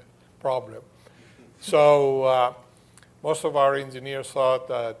into a problem. So most of our engineers thought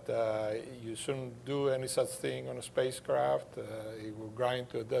that you shouldn't do any such thing on a spacecraft. It will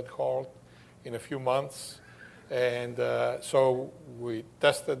grind to a dead halt in a few months. And so we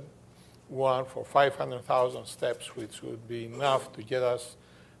tested one for 500,000 steps, which would be enough to get us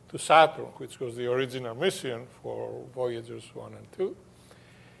to Saturn, which was the original mission for Voyagers 1 and 2.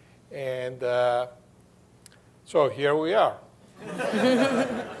 And so here we are.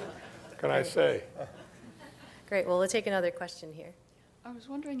 Can I say? Great. Well, we'll take another question here. I was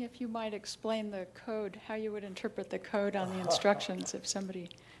wondering if you might explain the code, how you would interpret the code on the instructions if somebody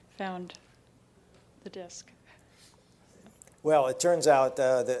found the disk. Well, it turns out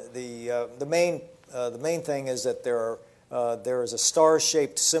the main thing is that there is a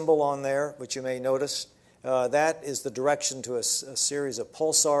star-shaped symbol on there, which you may notice. That is the direction to a series of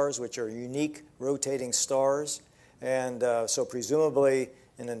pulsars, which are unique rotating stars. And so presumably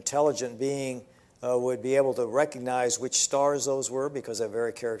an intelligent being would be able to recognize which stars those were because they have a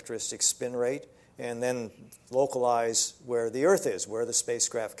very characteristic spin rate, and then localize where the Earth is, where the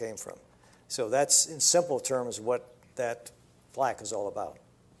spacecraft came from. So that's, in simple terms, what that flak is all about.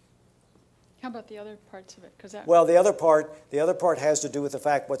 How about the other parts of it? Well, the other part has to do with the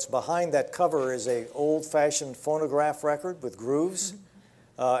fact what's behind that cover is a old-fashioned phonograph record with grooves,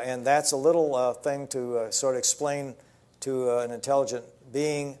 and that's a little thing to sort of explain to an intelligent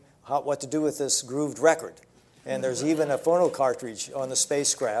being what to do with this grooved record. And there's even a phono cartridge on the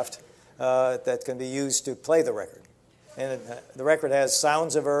spacecraft that can be used to play the record. And the record has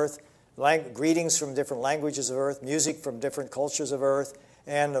sounds of Earth, greetings from different languages of Earth, music from different cultures of Earth,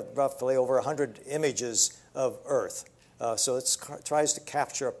 and roughly over 100 images of Earth. So it tries to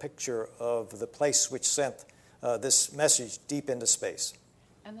capture a picture of the place which sent this message deep into space.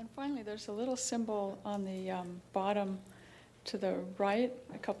 And then finally, there's a little symbol on the bottom to the right,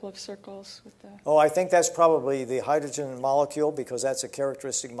 a couple of circles with the... Oh, I think that's probably the hydrogen molecule, because that's a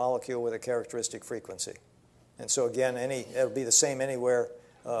characteristic molecule with a characteristic frequency. And so again, it'll be the same anywhere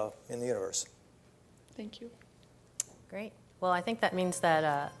in the universe. Thank you. Great. Well, I think that means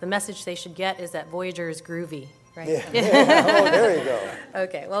that the message they should get is that Voyager is groovy, right? Yeah. Oh, there you go.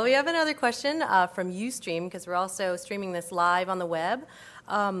 Okay. Well, we have another question from Ustream, because we're also streaming this live on the web.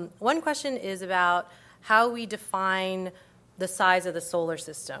 One question is about how we define the size of the solar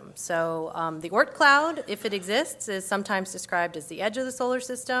system. So the Oort cloud, if it exists, is sometimes described as the edge of the solar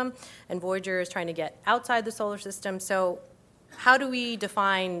system, and Voyager is trying to get outside the solar system. So how do we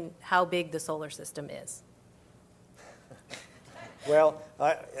define how big the solar system is? Well,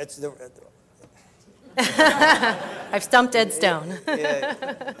 I've stumped Ed Stone.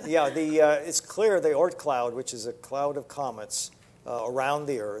 It's clear the Oort cloud, which is a cloud of comets around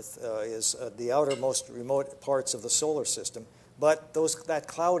the Earth, is the outermost remote parts of the solar system. But that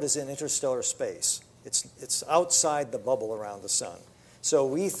cloud is in interstellar space. It's outside the bubble around the sun. So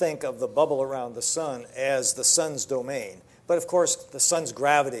we think of the bubble around the sun as the sun's domain. But of course, the sun's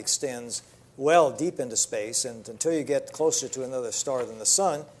gravity extends well deep into space, and until you get closer to another star than the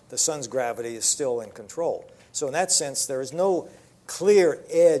sun's gravity is still in control. So in that sense, there is no clear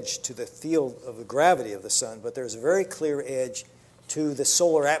edge to the field of the gravity of the sun, but there's a very clear edge to the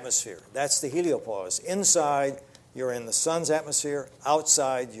solar atmosphere. That's the heliopause. Inside, you're in the sun's atmosphere.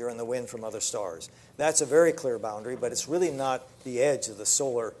 Outside, you're in the wind from other stars. That's a very clear boundary, but it's really not the edge of the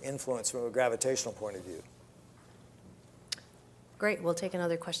solar influence from a gravitational point of view. Great. We'll take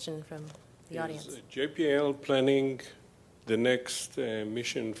another question from the audience. Is JPL planning the next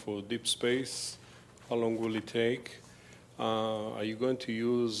mission for deep space? How long will it take? Are you going to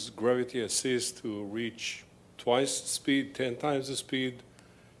use gravity assist to reach twice the speed, 10 times the speed,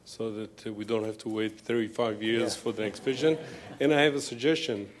 so that we don't have to wait 35 years for the next mission? And I have a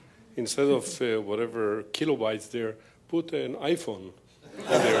suggestion. Instead of whatever kilobytes there, put an iPhone in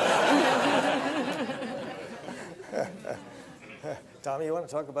there. Tommy, you want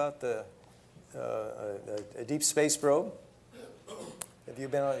to talk about a deep space probe? Have you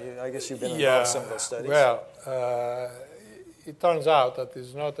been? I guess you've been involved in some of those studies. Well, it turns out that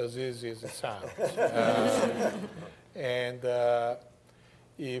it's not as easy as it sounds.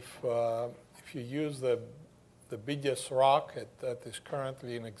 If you use the biggest rocket that is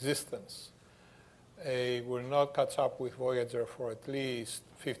currently in existence, it will not catch up with Voyager for at least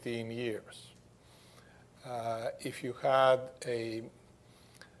 15 years. If you had a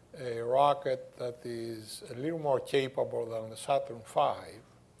rocket that is a little more capable than the Saturn V,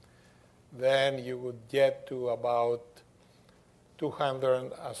 then you would get to about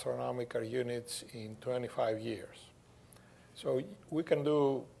 200 astronomical units in 25 years. So we can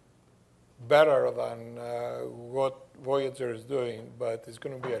do better than what Voyager is doing, but it's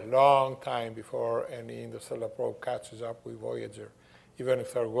going to be a long time before any interstellar probe catches up with Voyager, even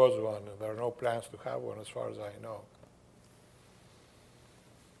if there was one, and there are no plans to have one as far as I know.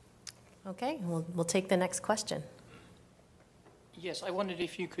 Okay, we'll take the next question. Yes, I wondered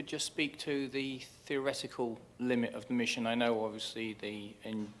if you could just speak to the theoretical limit of the mission. I know, obviously, the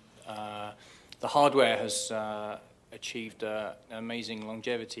hardware has achieved an amazing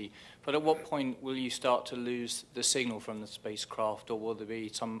longevity, but at what point will you start to lose the signal from the spacecraft, or will there be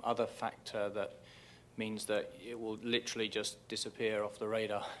some other factor that means that it will literally just disappear off the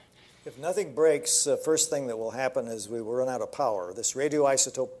radar? If nothing breaks, the first thing that will happen is we will run out of power. This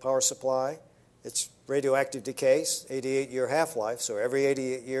radioisotope power supply, it's radioactive decay, 88-year half-life, so every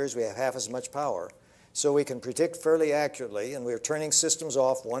 88 years we have half as much power. So we can predict fairly accurately, and we're turning systems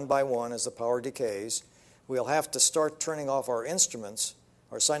off one by one as the power decays. We'll have to start turning off our instruments,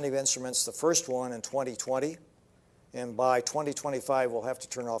 our scientific instruments, the first one in 2020, and by 2025 we'll have to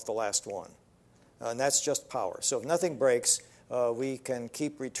turn off the last one. And that's just power. So if nothing breaks, we can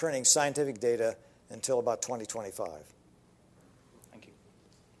keep returning scientific data until about 2025. Thank you.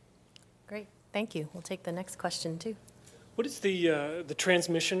 Great, thank you. We'll take the next question, too. What is the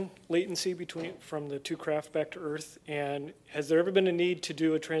transmission latency from the two craft back to Earth, and has there ever been a need to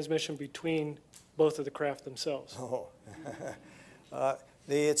do a transmission between both of the craft themselves? Oh.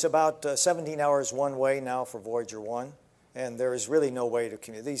 It's about 17 hours one way now for Voyager 1, and there is really no way to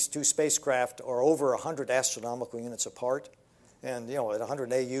communicate. These two spacecraft are over 100 astronomical units apart, and at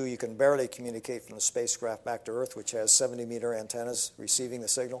 100 AU you can barely communicate from the spacecraft back to Earth, which has 70-meter antennas receiving the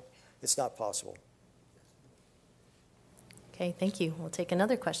signal. It's not possible. Okay, thank you. We'll take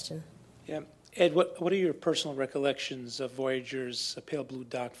another question. Yeah. Ed, what are your personal recollections of Voyager's pale blue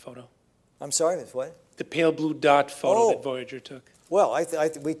dot photo? I'm sorry, what? The pale blue dot photo that Voyager took. Well,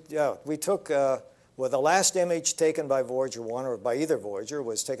 we took, the last image taken by Voyager 1, or by either Voyager,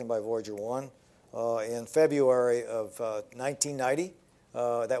 was taken by Voyager 1 in February of 1990.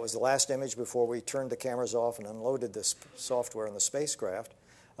 That was the last image before we turned the cameras off and unloaded this software in the spacecraft.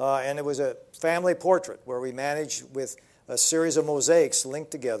 And it was a family portrait where we managed, with a series of mosaics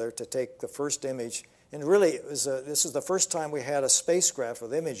linked together, to take the first image. And really, this is the first time we had a spacecraft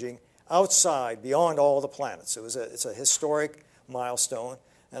with imaging outside, beyond all the planets. It's a historic milestone,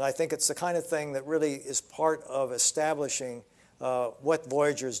 and I think it's the kind of thing that really is part of establishing what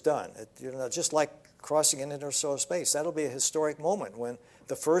Voyager's done. Just like crossing into interstellar space, that'll be a historic moment when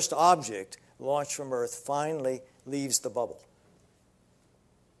the first object launched from Earth finally leaves the bubble.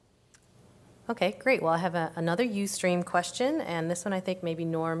 Okay, great. Well, I have another Ustream question, and this one I think maybe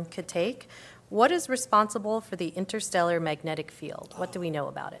Norm could take. What is responsible for the interstellar magnetic field? What do we know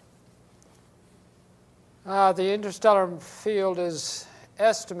about it? The interstellar field is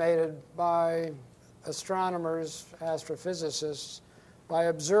estimated by astronomers, astrophysicists, by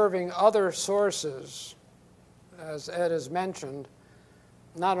observing other sources, as Ed has mentioned,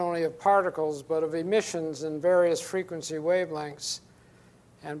 not only of particles, but of emissions in various frequency wavelengths.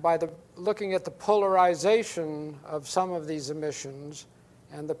 And by looking at the polarization of some of these emissions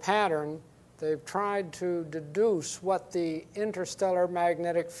and the pattern, they've tried to deduce what the interstellar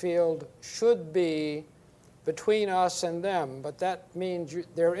magnetic field should be between us and them. But that means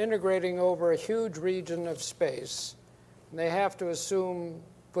they're integrating over a huge region of space. And they have to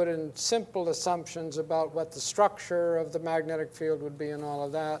put in simple assumptions about what the structure of the magnetic field would be and all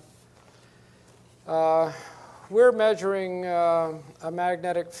of that. We're measuring a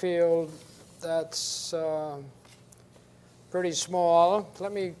magnetic field that's pretty small.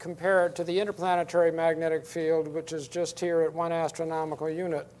 Let me compare it to the interplanetary magnetic field, which is just here at 1 astronomical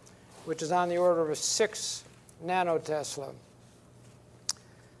unit, which is on the order of 6 nanotesla.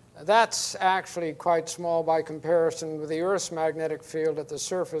 That's actually quite small by comparison with the Earth's magnetic field at the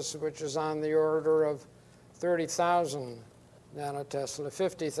surface, which is on the order of 30,000 nanotesla,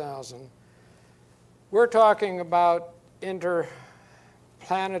 50,000. We're talking about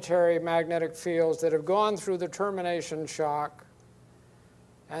interplanetary magnetic fields that have gone through the termination shock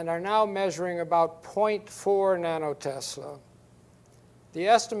and are now measuring about 0.4 nanotesla. The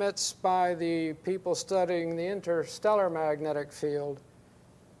estimates by the people studying the interstellar magnetic field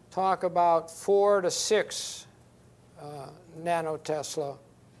talk about 4 to 6 nanotesla,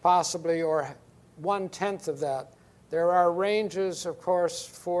 possibly, or 1/10 of that. There are ranges, of course,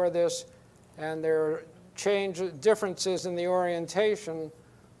 for this, and there are differences in the orientation,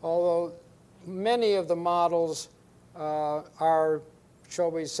 although many of the models are,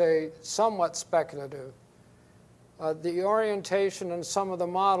 shall we say, somewhat speculative. The orientation in some of the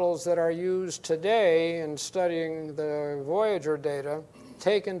models that are used today in studying the Voyager data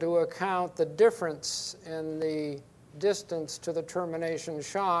take into account the difference in the distance to the termination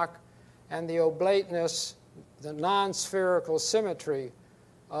shock and the oblateness, the non-spherical symmetry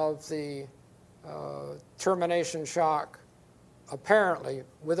of the termination shock, apparently,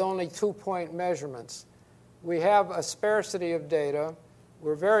 with only 2-point measurements. We have a sparsity of data.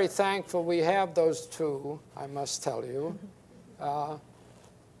 We're very thankful we have those two, I must tell you.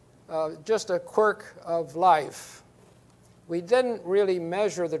 Just a quirk of life. We didn't really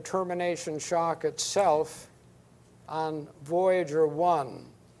measure the termination shock itself on Voyager 1.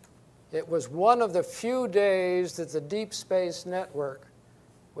 It was one of the few days that the Deep Space Network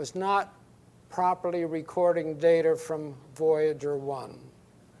was not properly recording data from Voyager 1.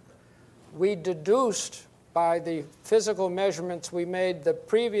 We deduced by the physical measurements we made the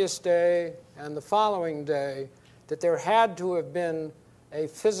previous day and the following day that there had to have been a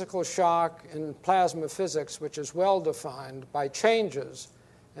physical shock in plasma physics, which is well defined by changes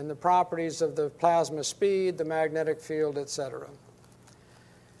in the properties of the plasma speed, the magnetic field, etc.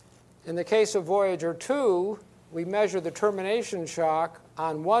 In the case of Voyager 2, we measured the termination shock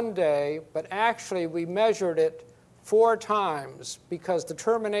on one day, but actually we measured it 4 times because the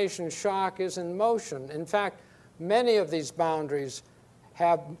termination shock is in motion. In fact, many of these boundaries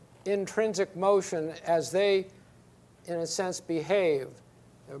have intrinsic motion as they, in a sense, behave.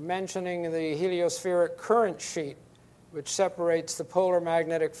 They're mentioning the heliospheric current sheet, which separates the polar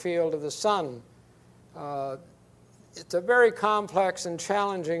magnetic field of the sun. It's a very complex and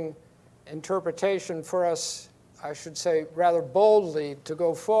challenging interpretation for us, I should say, rather boldly to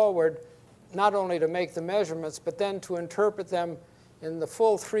go forward, not only to make the measurements, but then to interpret them in the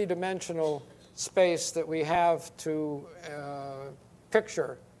full 3-dimensional space that we have to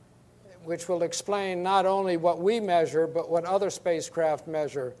picture, which will explain not only what we measure, but what other spacecraft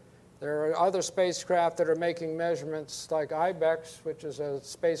measure. There are other spacecraft that are making measurements like IBEX, which is a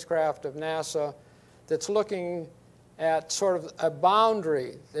spacecraft of NASA, that's looking at sort of a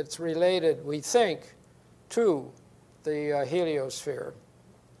boundary that's related, we think, to the heliosphere.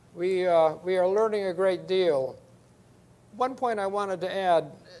 We are learning a great deal. One point I wanted to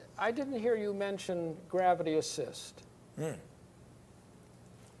add, I didn't hear you mention gravity assist.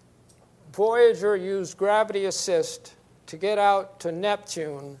 Voyager used gravity assist to get out to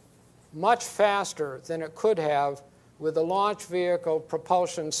Neptune much faster than it could have with the launch vehicle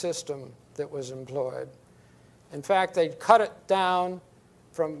propulsion system that was employed. In fact, they cut it down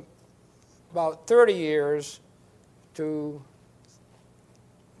from about 30 years to,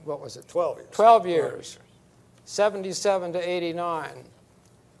 what was it? 12 years. 12 years, 77 to 89.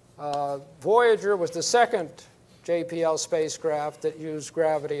 Voyager was the second JPL spacecraft that used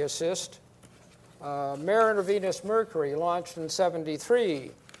gravity assist. Mariner Venus Mercury, launched in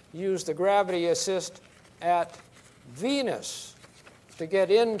 73, used the gravity assist at Venus to get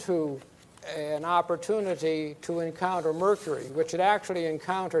into an opportunity to encounter Mercury, which it actually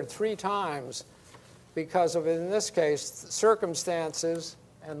encountered 3 times because of, in this case, circumstances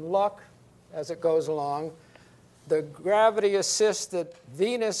and luck as it goes along. The gravity assist that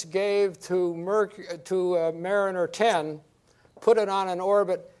Venus gave to Mariner 10 put it on an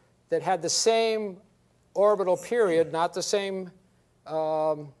orbit that had the same orbital period, not the same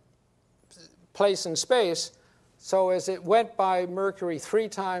place in space. So as it went by Mercury 3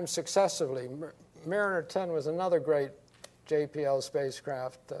 times successively, Mariner 10 was another great JPL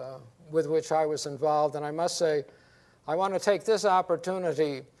spacecraft with which I was involved. And I must say, I want to take this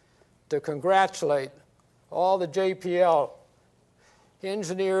opportunity to congratulate all the JPL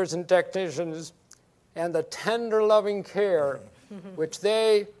engineers and technicians and the tender, loving care which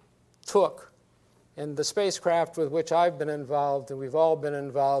they took in the spacecraft with which I've been involved, and we've all been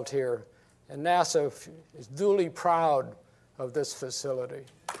involved here. And NASA is duly proud of this facility.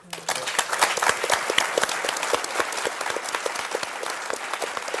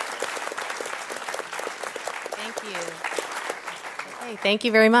 Thank you. Okay, thank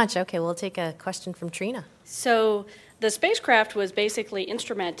you very much. Okay, we'll take a question from Trina. So the spacecraft was basically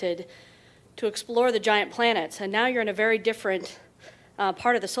instrumented to explore the giant planets, and now you're in a very different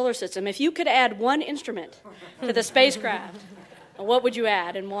part of the solar system. If you could add one instrument to the spacecraft, What would you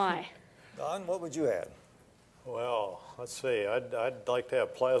add and why? Don, what would you add? Well, let's see. I'd like to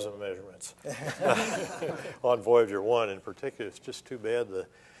have plasma measurements on Voyager 1 in particular. It's just too bad the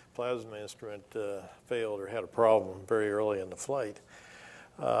plasma instrument failed or had a problem very early in the flight.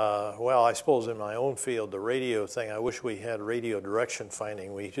 Well, I suppose in my own field, the radio thing, I wish we had radio direction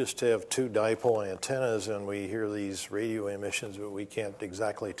finding. We just have 2 dipole antennas, and we hear these radio emissions, but we can't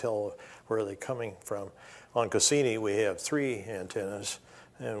exactly tell where they're coming from. On Cassini, we have 3 antennas,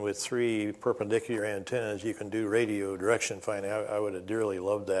 and with 3 perpendicular antennas, you can do radio direction finding. I would have dearly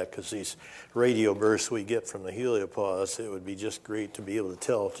loved that, because these radio bursts we get from the heliopause, it would be just great to be able to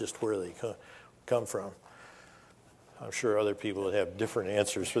tell just where they come from. I'm sure other people would have different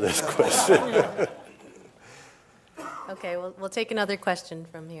answers for this question. Okay, we'll take another question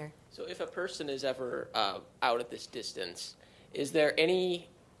from here. So if a person is ever out at this distance, is there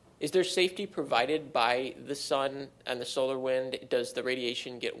safety provided by the sun and the solar wind? Does the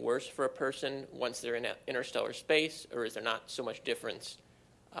radiation get worse for a person once they're in interstellar space, or is there not so much difference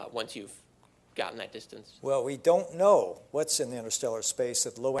once you've gotten that distance? Well, we don't know what's in the interstellar space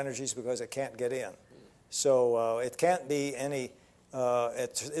at low energies because it can't get in. So it can't be any,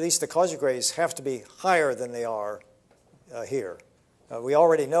 at least the cosmic rays have to be higher than they are here. We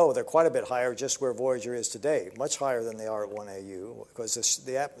already know they're quite a bit higher just where Voyager is today, much higher than they are at 1 AU, because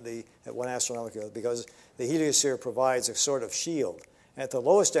at 1 astronomical, because the heliosphere provides a sort of shield. At the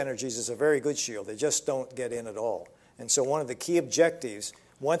lowest energies, it's a very good shield. They just don't get in at all. And so one of the key objectives,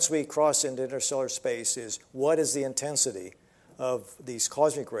 once we cross into interstellar space, is what is the intensity of these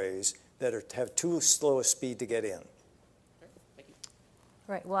cosmic rays that have too slow a speed to get in.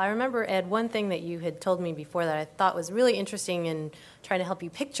 Right. Well, I remember, Ed, one thing that you had told me before that I thought was really interesting in trying to help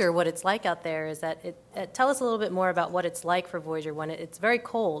you picture what it's like out there is that tell us a little bit more about what it's like for Voyager 1. It's very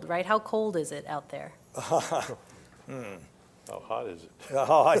cold, right? How cold is it out there? How hot is it?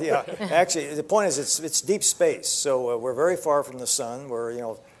 Oh, yeah. Actually, the point is it's deep space. So we're very far from the sun.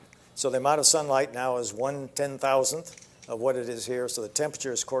 So the amount of sunlight now is 1/10,000th of what it is here. So the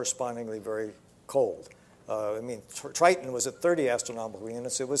temperature is correspondingly very cold. Triton was at 30 astronomical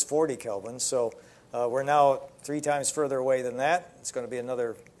units. It was 40 Kelvin. So we're now 3 times further away than that. It's going to be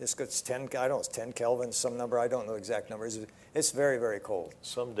another, it's 10, I don't know, it's 10 Kelvin, some number. I don't know exact numbers. It's very, very cold.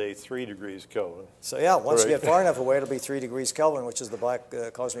 Someday 3 degrees Kelvin. So yeah, once you get far enough away, it'll be 3 degrees Kelvin, which is the black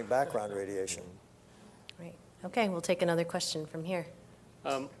cosmic background radiation. Right. Okay, we'll take another question from here.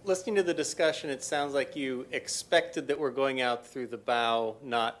 Listening to the discussion, it sounds like you expected that we're going out through the bow,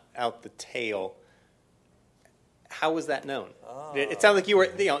 not out the tail. How was that known? It sounds like you were,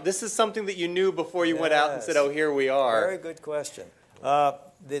 this is something that you knew before you went out and said, oh, here we are. Very good question.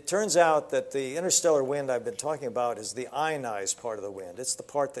 It turns out that the interstellar wind I've been talking about is the ionized part of the wind. It's the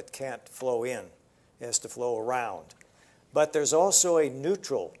part that can't flow in. It has to flow around. But there's also a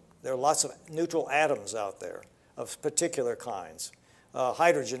neutral. There are lots of neutral atoms out there of particular kinds.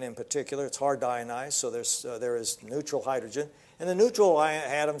 Hydrogen in particular, it's hard to ionize, so there is neutral hydrogen. And the neutral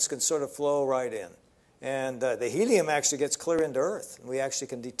atoms can sort of flow right in. And the helium actually gets clear into Earth. And we actually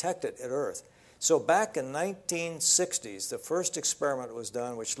can detect it at Earth. So back in 1960s, the first experiment was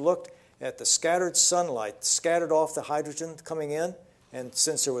done which looked at the scattered sunlight, scattered off the hydrogen coming in. And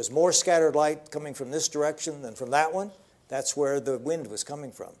since there was more scattered light coming from this direction than from that one, that's where the wind was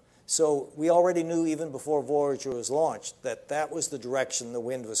coming from. So we already knew even before Voyager was launched that that was the direction the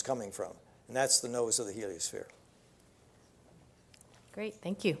wind was coming from. And that's the nose of the heliosphere. Great,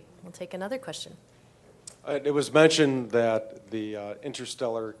 thank you. We'll take another question. It was mentioned that the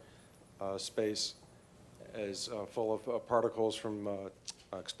interstellar space is full of particles from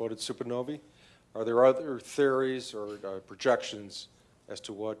exploded supernovae. Are there other theories or projections as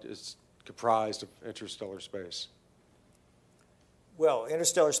to what is comprised of interstellar space? Well,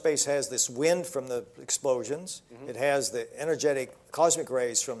 interstellar space has this wind from the explosions. It has the energetic cosmic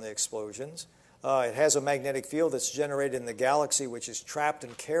rays from the explosions. It has a magnetic field that's generated in the galaxy, which is trapped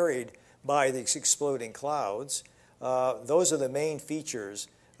and carried by these exploding clouds. Those are the main features.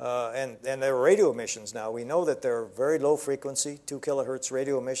 And there are radio emissions now. We know that there are very low frequency, 2 kilohertz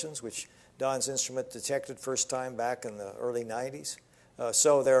radio emissions, which Don's instrument detected first time back in the early 90s.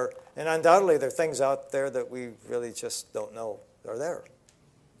 And undoubtedly there are things out there that we really just don't know are there.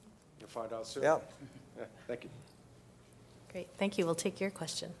 You'll find out soon. Yeah. Thank you. Great, thank you. We'll take your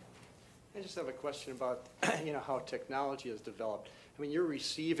question. I just have a question about how technology has developed. I mean, you're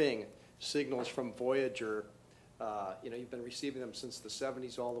receiving signals from Voyager. You've been receiving them since the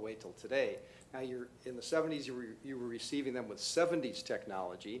 70s all the way till today. Now, in the 70s, you were receiving them with 70s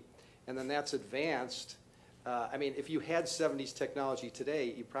technology, and then that's advanced. I mean, if you had 70s technology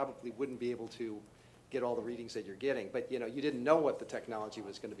today, you probably wouldn't be able to get all the readings that you're getting. But, you know, you didn't know what the technology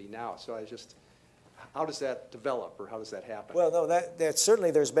was going to be now. So I just, how does that develop, or how does that happen? Well, no, that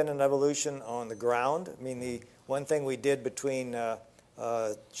certainly there's been an evolution on the ground. I mean, the one thing we did between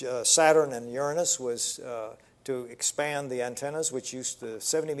Saturn and Uranus was to expand the antennas, which the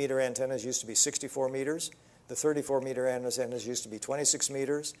 70-meter antennas used to be 64 meters. The 34-meter antennas used to be 26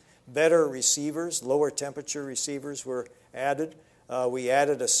 meters. Better receivers, lower temperature receivers were added. We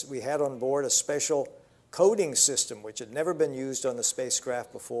had on board a special coding system, which had never been used on the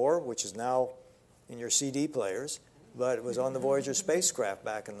spacecraft before, which is now in your CD players, but it was on the Voyager spacecraft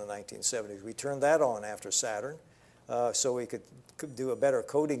back in the 1970s. We turned that on after Saturn, so we could do a better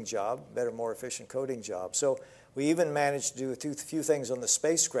coding job, better, more efficient coding job. So we even managed to do a few things on the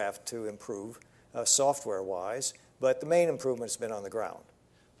spacecraft to improve software-wise, but the main improvement has been on the ground.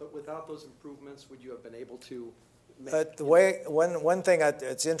 But without those improvements, would you have been able to one thing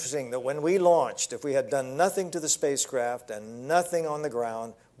it's interesting that when we launched, if we had done nothing to the spacecraft and nothing on the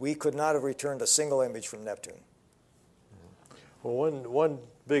ground, we could not have returned a single image from Neptune. Well, one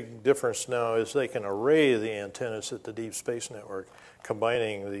big difference now is they can array the antennas at the Deep Space Network,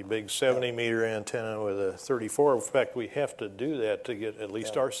 combining the big 70-meter antenna with a 34. In fact, we have to do that to get at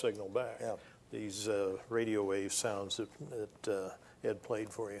least our signal back. Yeah. These radio wave sounds that Ed played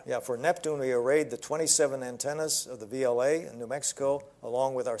for you. Yeah, for Neptune, we arrayed the 27 antennas of the VLA in New Mexico,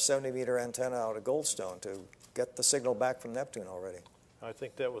 along with our 70-meter antenna out of Goldstone to get the signal back from Neptune already. I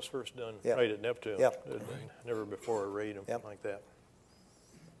think that was first done Yeah. right at Neptune. Yeah. Never before arrayed them like that.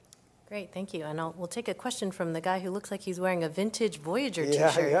 Great, thank you. And we'll take a question from the guy who looks like he's wearing a vintage Voyager Yeah,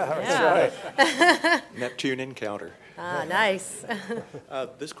 t-shirt. yeah, that's right. Neptune Encounter. Ah, nice.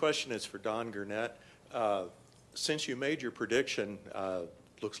 This question is for Don Gurnett. Since you made your prediction,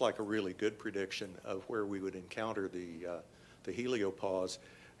 looks like a really good prediction of where we would encounter the heliopause,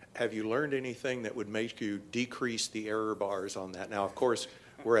 have you learned anything that would make you decrease the error bars on that? Now, of course,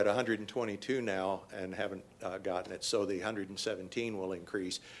 we're at 122 now and haven't gotten it, so the 117 will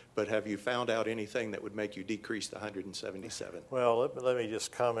increase. But have you found out anything that would make you decrease the 177? Well, let me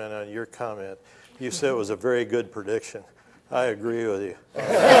just comment on your comment. You said it was a very good prediction. I agree with you.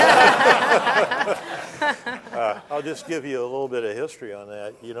 I'll just give you a little bit of history on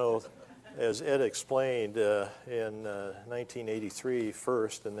that. You know, as Ed explained, in 1983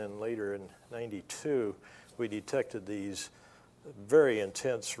 first, and then later in 92, we detected these very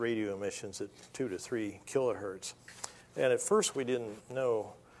intense radio emissions at 2 to 3 kilohertz. And at first we didn't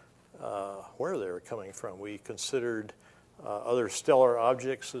know where they were coming from. We considered other stellar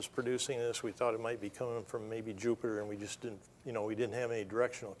objects as producing this. We thought it might be coming from maybe Jupiter, and we just didn't, we didn't have any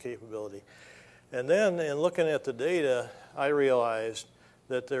directional capability. And then in looking at the data, I realized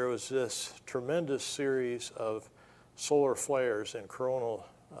that there was this tremendous series of solar flares and coronal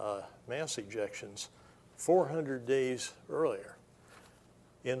mass ejections 400 days earlier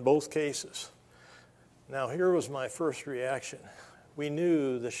in both cases. Now here was my first reaction. We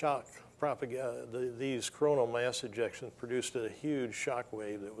knew the shock these coronal mass ejections produced a huge shock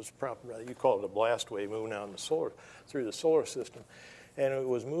wave that was you call it a blast wave moving out in through the solar system. And it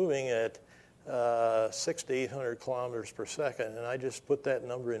was moving at 600 to 800 kilometers per second. And I just put that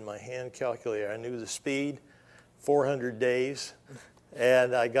number in my hand calculator. I knew the speed, 400 days,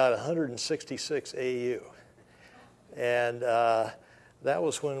 and I got 166 AU. And that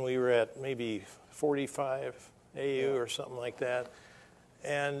was when we were at maybe 45 AU or something like that.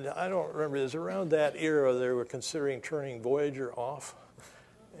 And I don't remember, it was around that era they were considering turning Voyager off.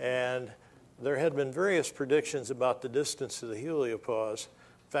 And there had been various predictions about the distance to the heliopause.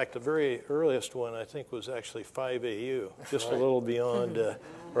 In fact, the very earliest one, I think, was actually 5 AU, just a little beyond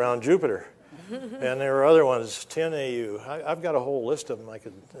around Jupiter. And there were other ones, 10 AU. I've got a whole list of them.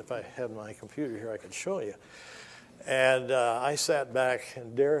 If I had my computer here, I could show you. And I sat back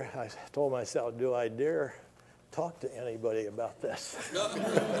and I told myself, do I dare talk to anybody about this?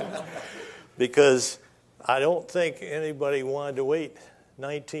 Because I don't think anybody wanted to wait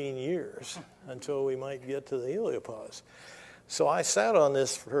 19 years until we might get to the heliopause. So I sat on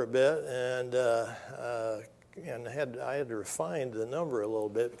this for a bit, and I had to refine the number a little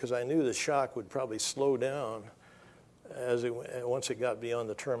bit because I knew the shock would probably slow down once it got beyond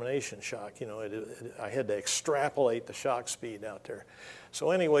the termination shock. I had to extrapolate the shock speed out there.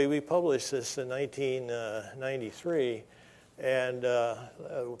 So anyway, we published this in 1993, and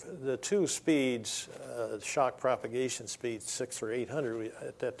the two speeds, shock propagation speed, 600 or 800,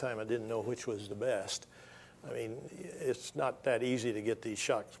 at that time I didn't know which was the best. I mean, it's not that easy to get these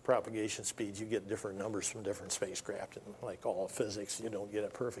shock propagation speeds. You get different numbers from different spacecraft, and like all physics, you don't get a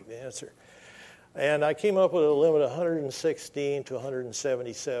perfect answer. And I came up with a limit of 116 to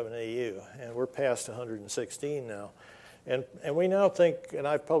 177 AU, and we're past 116 now. And we now think, and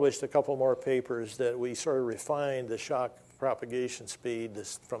I've published a couple more papers, that we sort of refined the shock propagation speed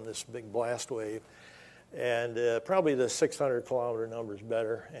from this big blast wave. And probably the 600 kilometer number is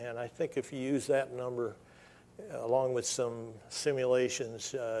better. And I think if you use that number along with some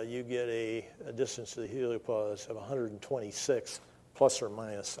simulations, you get a distance to the heliopause of 126 plus or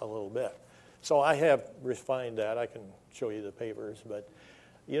minus a little bit. So I have refined that. I can show you the papers. But,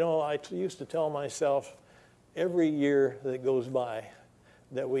 you know, I used to tell myself every year that goes by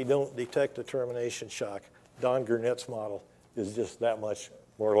that we don't detect a termination shock, Don Gurnett's model is just that much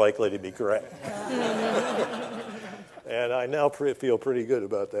more likely to be correct. And I now feel pretty good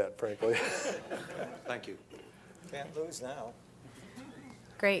about that, frankly. Thank you. Can't lose now.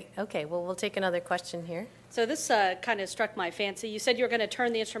 Great. Okay, well, we'll take another question here. So this kind of struck my fancy. You said you were going to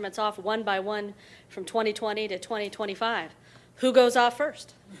turn the instruments off one by one from 2020 to 2025. Who goes off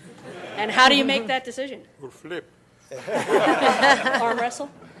first? And how do you make that decision? We'll flip. Arm wrestle?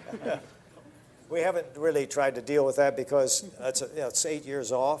 We haven't really tried to deal with that because it's 8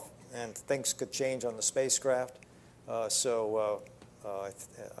 years off, and things could change on the spacecraft. I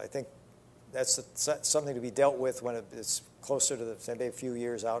think that's something to be dealt with when it's closer to maybe a few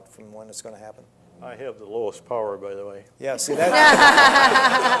years out from when it's going to happen. I have the lowest power, by the way. Yeah, see that?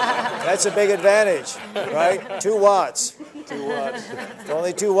 That's a big advantage, right? 2 watts. 2 watts. It's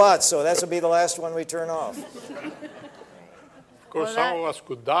only 2 watts, so that will be the last one we turn off. Of course, some of us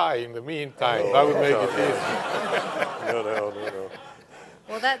could die in the meantime. That would make it easy. No.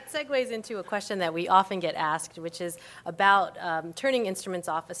 Well, that segues into a question that we often get asked, which is about turning instruments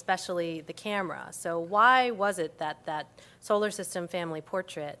off, especially the camera. So why was it that that solar system family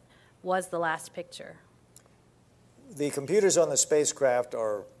portrait was the last picture? The computers on the spacecraft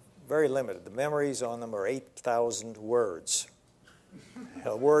are very limited. The memories on them are 8,000 words.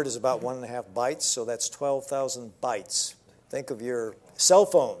 A word is about 1.5 bytes, so that's 12,000 bytes. Think of your cell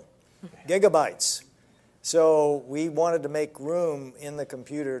phone, gigabytes. So we wanted to make room in the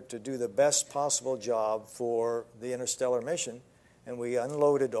computer to do the best possible job for the interstellar mission, and we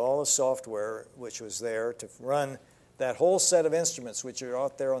unloaded all the software which was there to run that whole set of instruments which are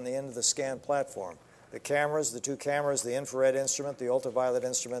out there on the end of the scan platform. The cameras, the 2 cameras, the infrared instrument, the ultraviolet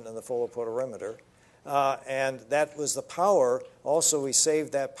instrument, and the photopolarimeter. And that was the power. Also, we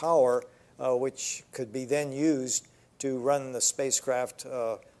saved that power, which could be then used to run the spacecraft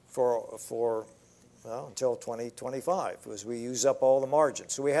until 2025, as we use up all the margin.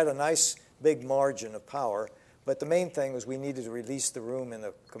 So we had a nice big margin of power, but the main thing was we needed to release the room in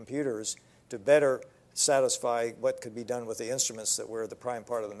the computers to better satisfy what could be done with the instruments that were the prime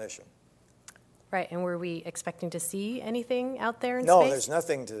part of the mission. Right, and were we expecting to see anything out there in space? No, there's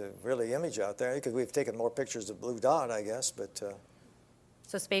nothing to really image out there, because we've taken more pictures of Blue Dot, I guess, but...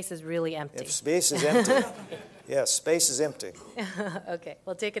 So space is really empty. If space is empty. Yes, space is empty. Okay,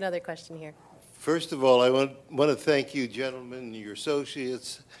 we'll take another question here. First of all, I want to thank you, gentlemen, your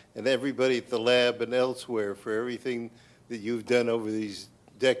associates, and everybody at the lab and elsewhere for everything that you've done over these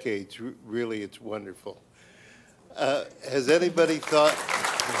decades. Really, it's wonderful. Has anybody thought...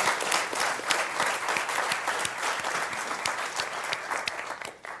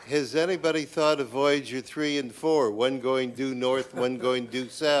 Has anybody thought of Voyager 3 and 4, one going due north, one going due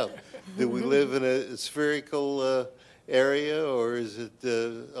south? Do we live in a spherical area, or is it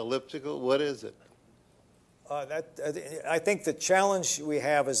elliptical? What is it? I think the challenge we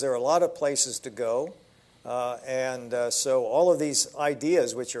have is there are a lot of places to go, so all of these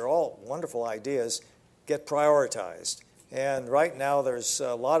ideas, which are all wonderful ideas, get prioritized. And right now there's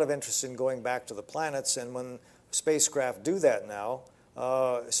a lot of interest in going back to the planets, and when spacecraft do that now,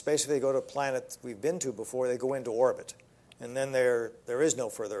 especially if they go to a planet we've been to before, they go into orbit. And then there is no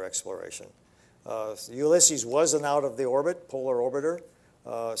further exploration. Ulysses was an out of the orbit, polar orbiter,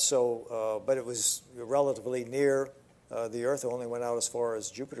 but it was relatively near the Earth. It only went out as far as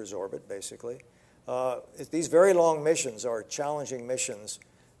Jupiter's orbit, basically. These very long missions are challenging missions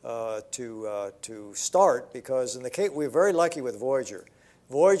to start, because in the case, we're very lucky with Voyager.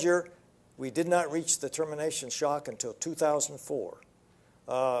 Voyager, we did not reach the termination shock until 2004.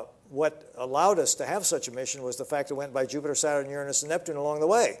 What allowed us to have such a mission was the fact it went by Jupiter, Saturn, Uranus, and Neptune along the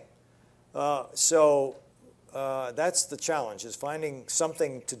way. That's the challenge, is finding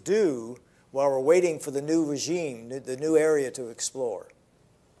something to do while we're waiting for the new regime, the new area to explore.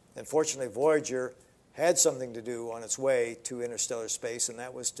 And fortunately, Voyager had something to do on its way to interstellar space, and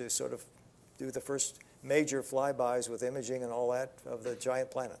that was to sort of do the first major flybys with imaging and all that of the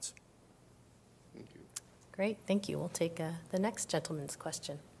giant planets. Great, thank you. We'll take the next gentleman's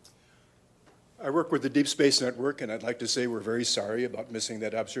question. I work with the Deep Space Network, and I'd like to say we're very sorry about missing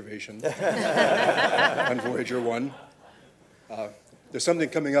that observation on Voyager 1. There's something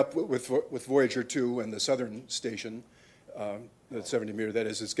coming up with Voyager 2 and the southern station, the 70 meter, that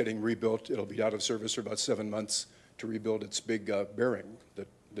is, it's getting rebuilt. It'll be out of service for about 7 months to rebuild its big bearing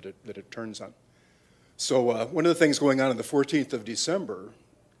that it turns on. So one of the things going on the 14th of December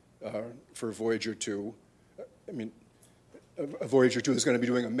for Voyager 2, Voyager 2 is going to be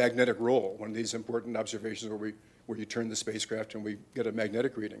doing a magnetic roll, one of these important observations where you turn the spacecraft and we get a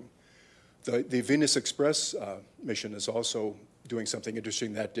magnetic reading. The Venus Express mission is also doing something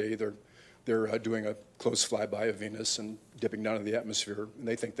interesting that day. They're doing a close flyby of Venus and dipping down in the atmosphere, and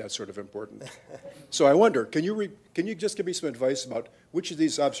they think that's sort of important. So I wonder, can you just give me some advice about which of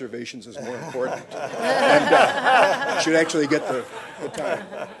these observations is more important and should actually get the time?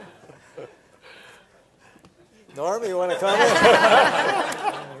 Norm, you want to comment?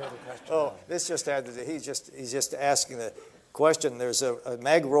 Oh, this just added. He's just asking the question. There's a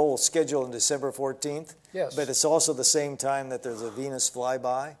mag roll scheduled on December 14th. Yes. But it's also the same time that there's a Venus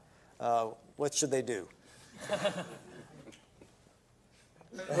flyby. What should they do?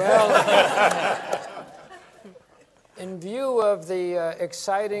 Well, in view of the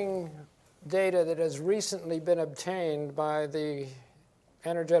exciting data that has recently been obtained by the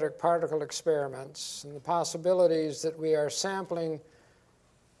energetic particle experiments and the possibilities that we are sampling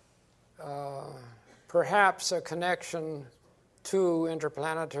perhaps a connection to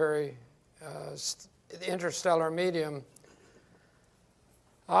interplanetary interstellar medium,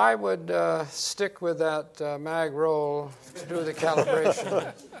 I would stick with that mag roll to do the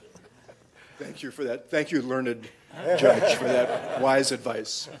calibration. Thank you for that. Thank you, learned judge, for that wise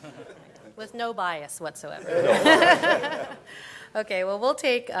advice. With no bias whatsoever. Okay, well, we'll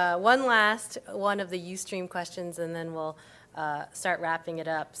take one last one of the Ustream questions, and then we'll start wrapping it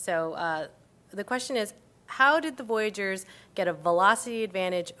up. So the question is, how did the Voyagers get a velocity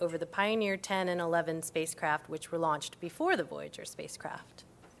advantage over the Pioneer 10 and 11 spacecraft, which were launched before the Voyager spacecraft?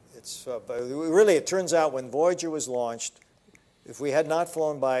 Really, it turns out when Voyager was launched, if we had not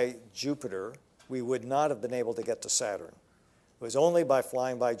flown by Jupiter, we would not have been able to get to Saturn. It was only by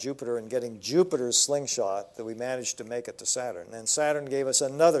flying by Jupiter and getting Jupiter's slingshot that we managed to make it to Saturn. And Saturn gave us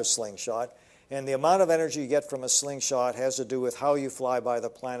another slingshot. And the amount of energy you get from a slingshot has to do with how you fly by the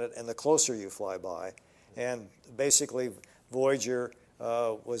planet and the closer you fly by. And basically, Voyager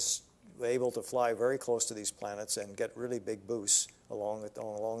was able to fly very close to these planets and get really big boosts along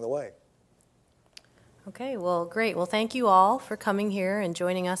the way. Okay, well, great. Well, thank you all for coming here and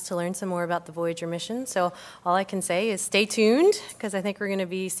joining us to learn some more about the Voyager mission. So all I can say is stay tuned, because I think we're going to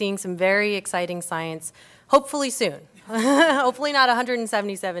be seeing some very exciting science, hopefully soon. Hopefully not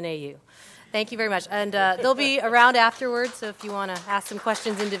 177 AU. Thank you very much. And they'll be around afterwards, so if you want to ask some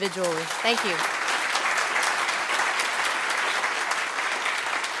questions individually. Thank you.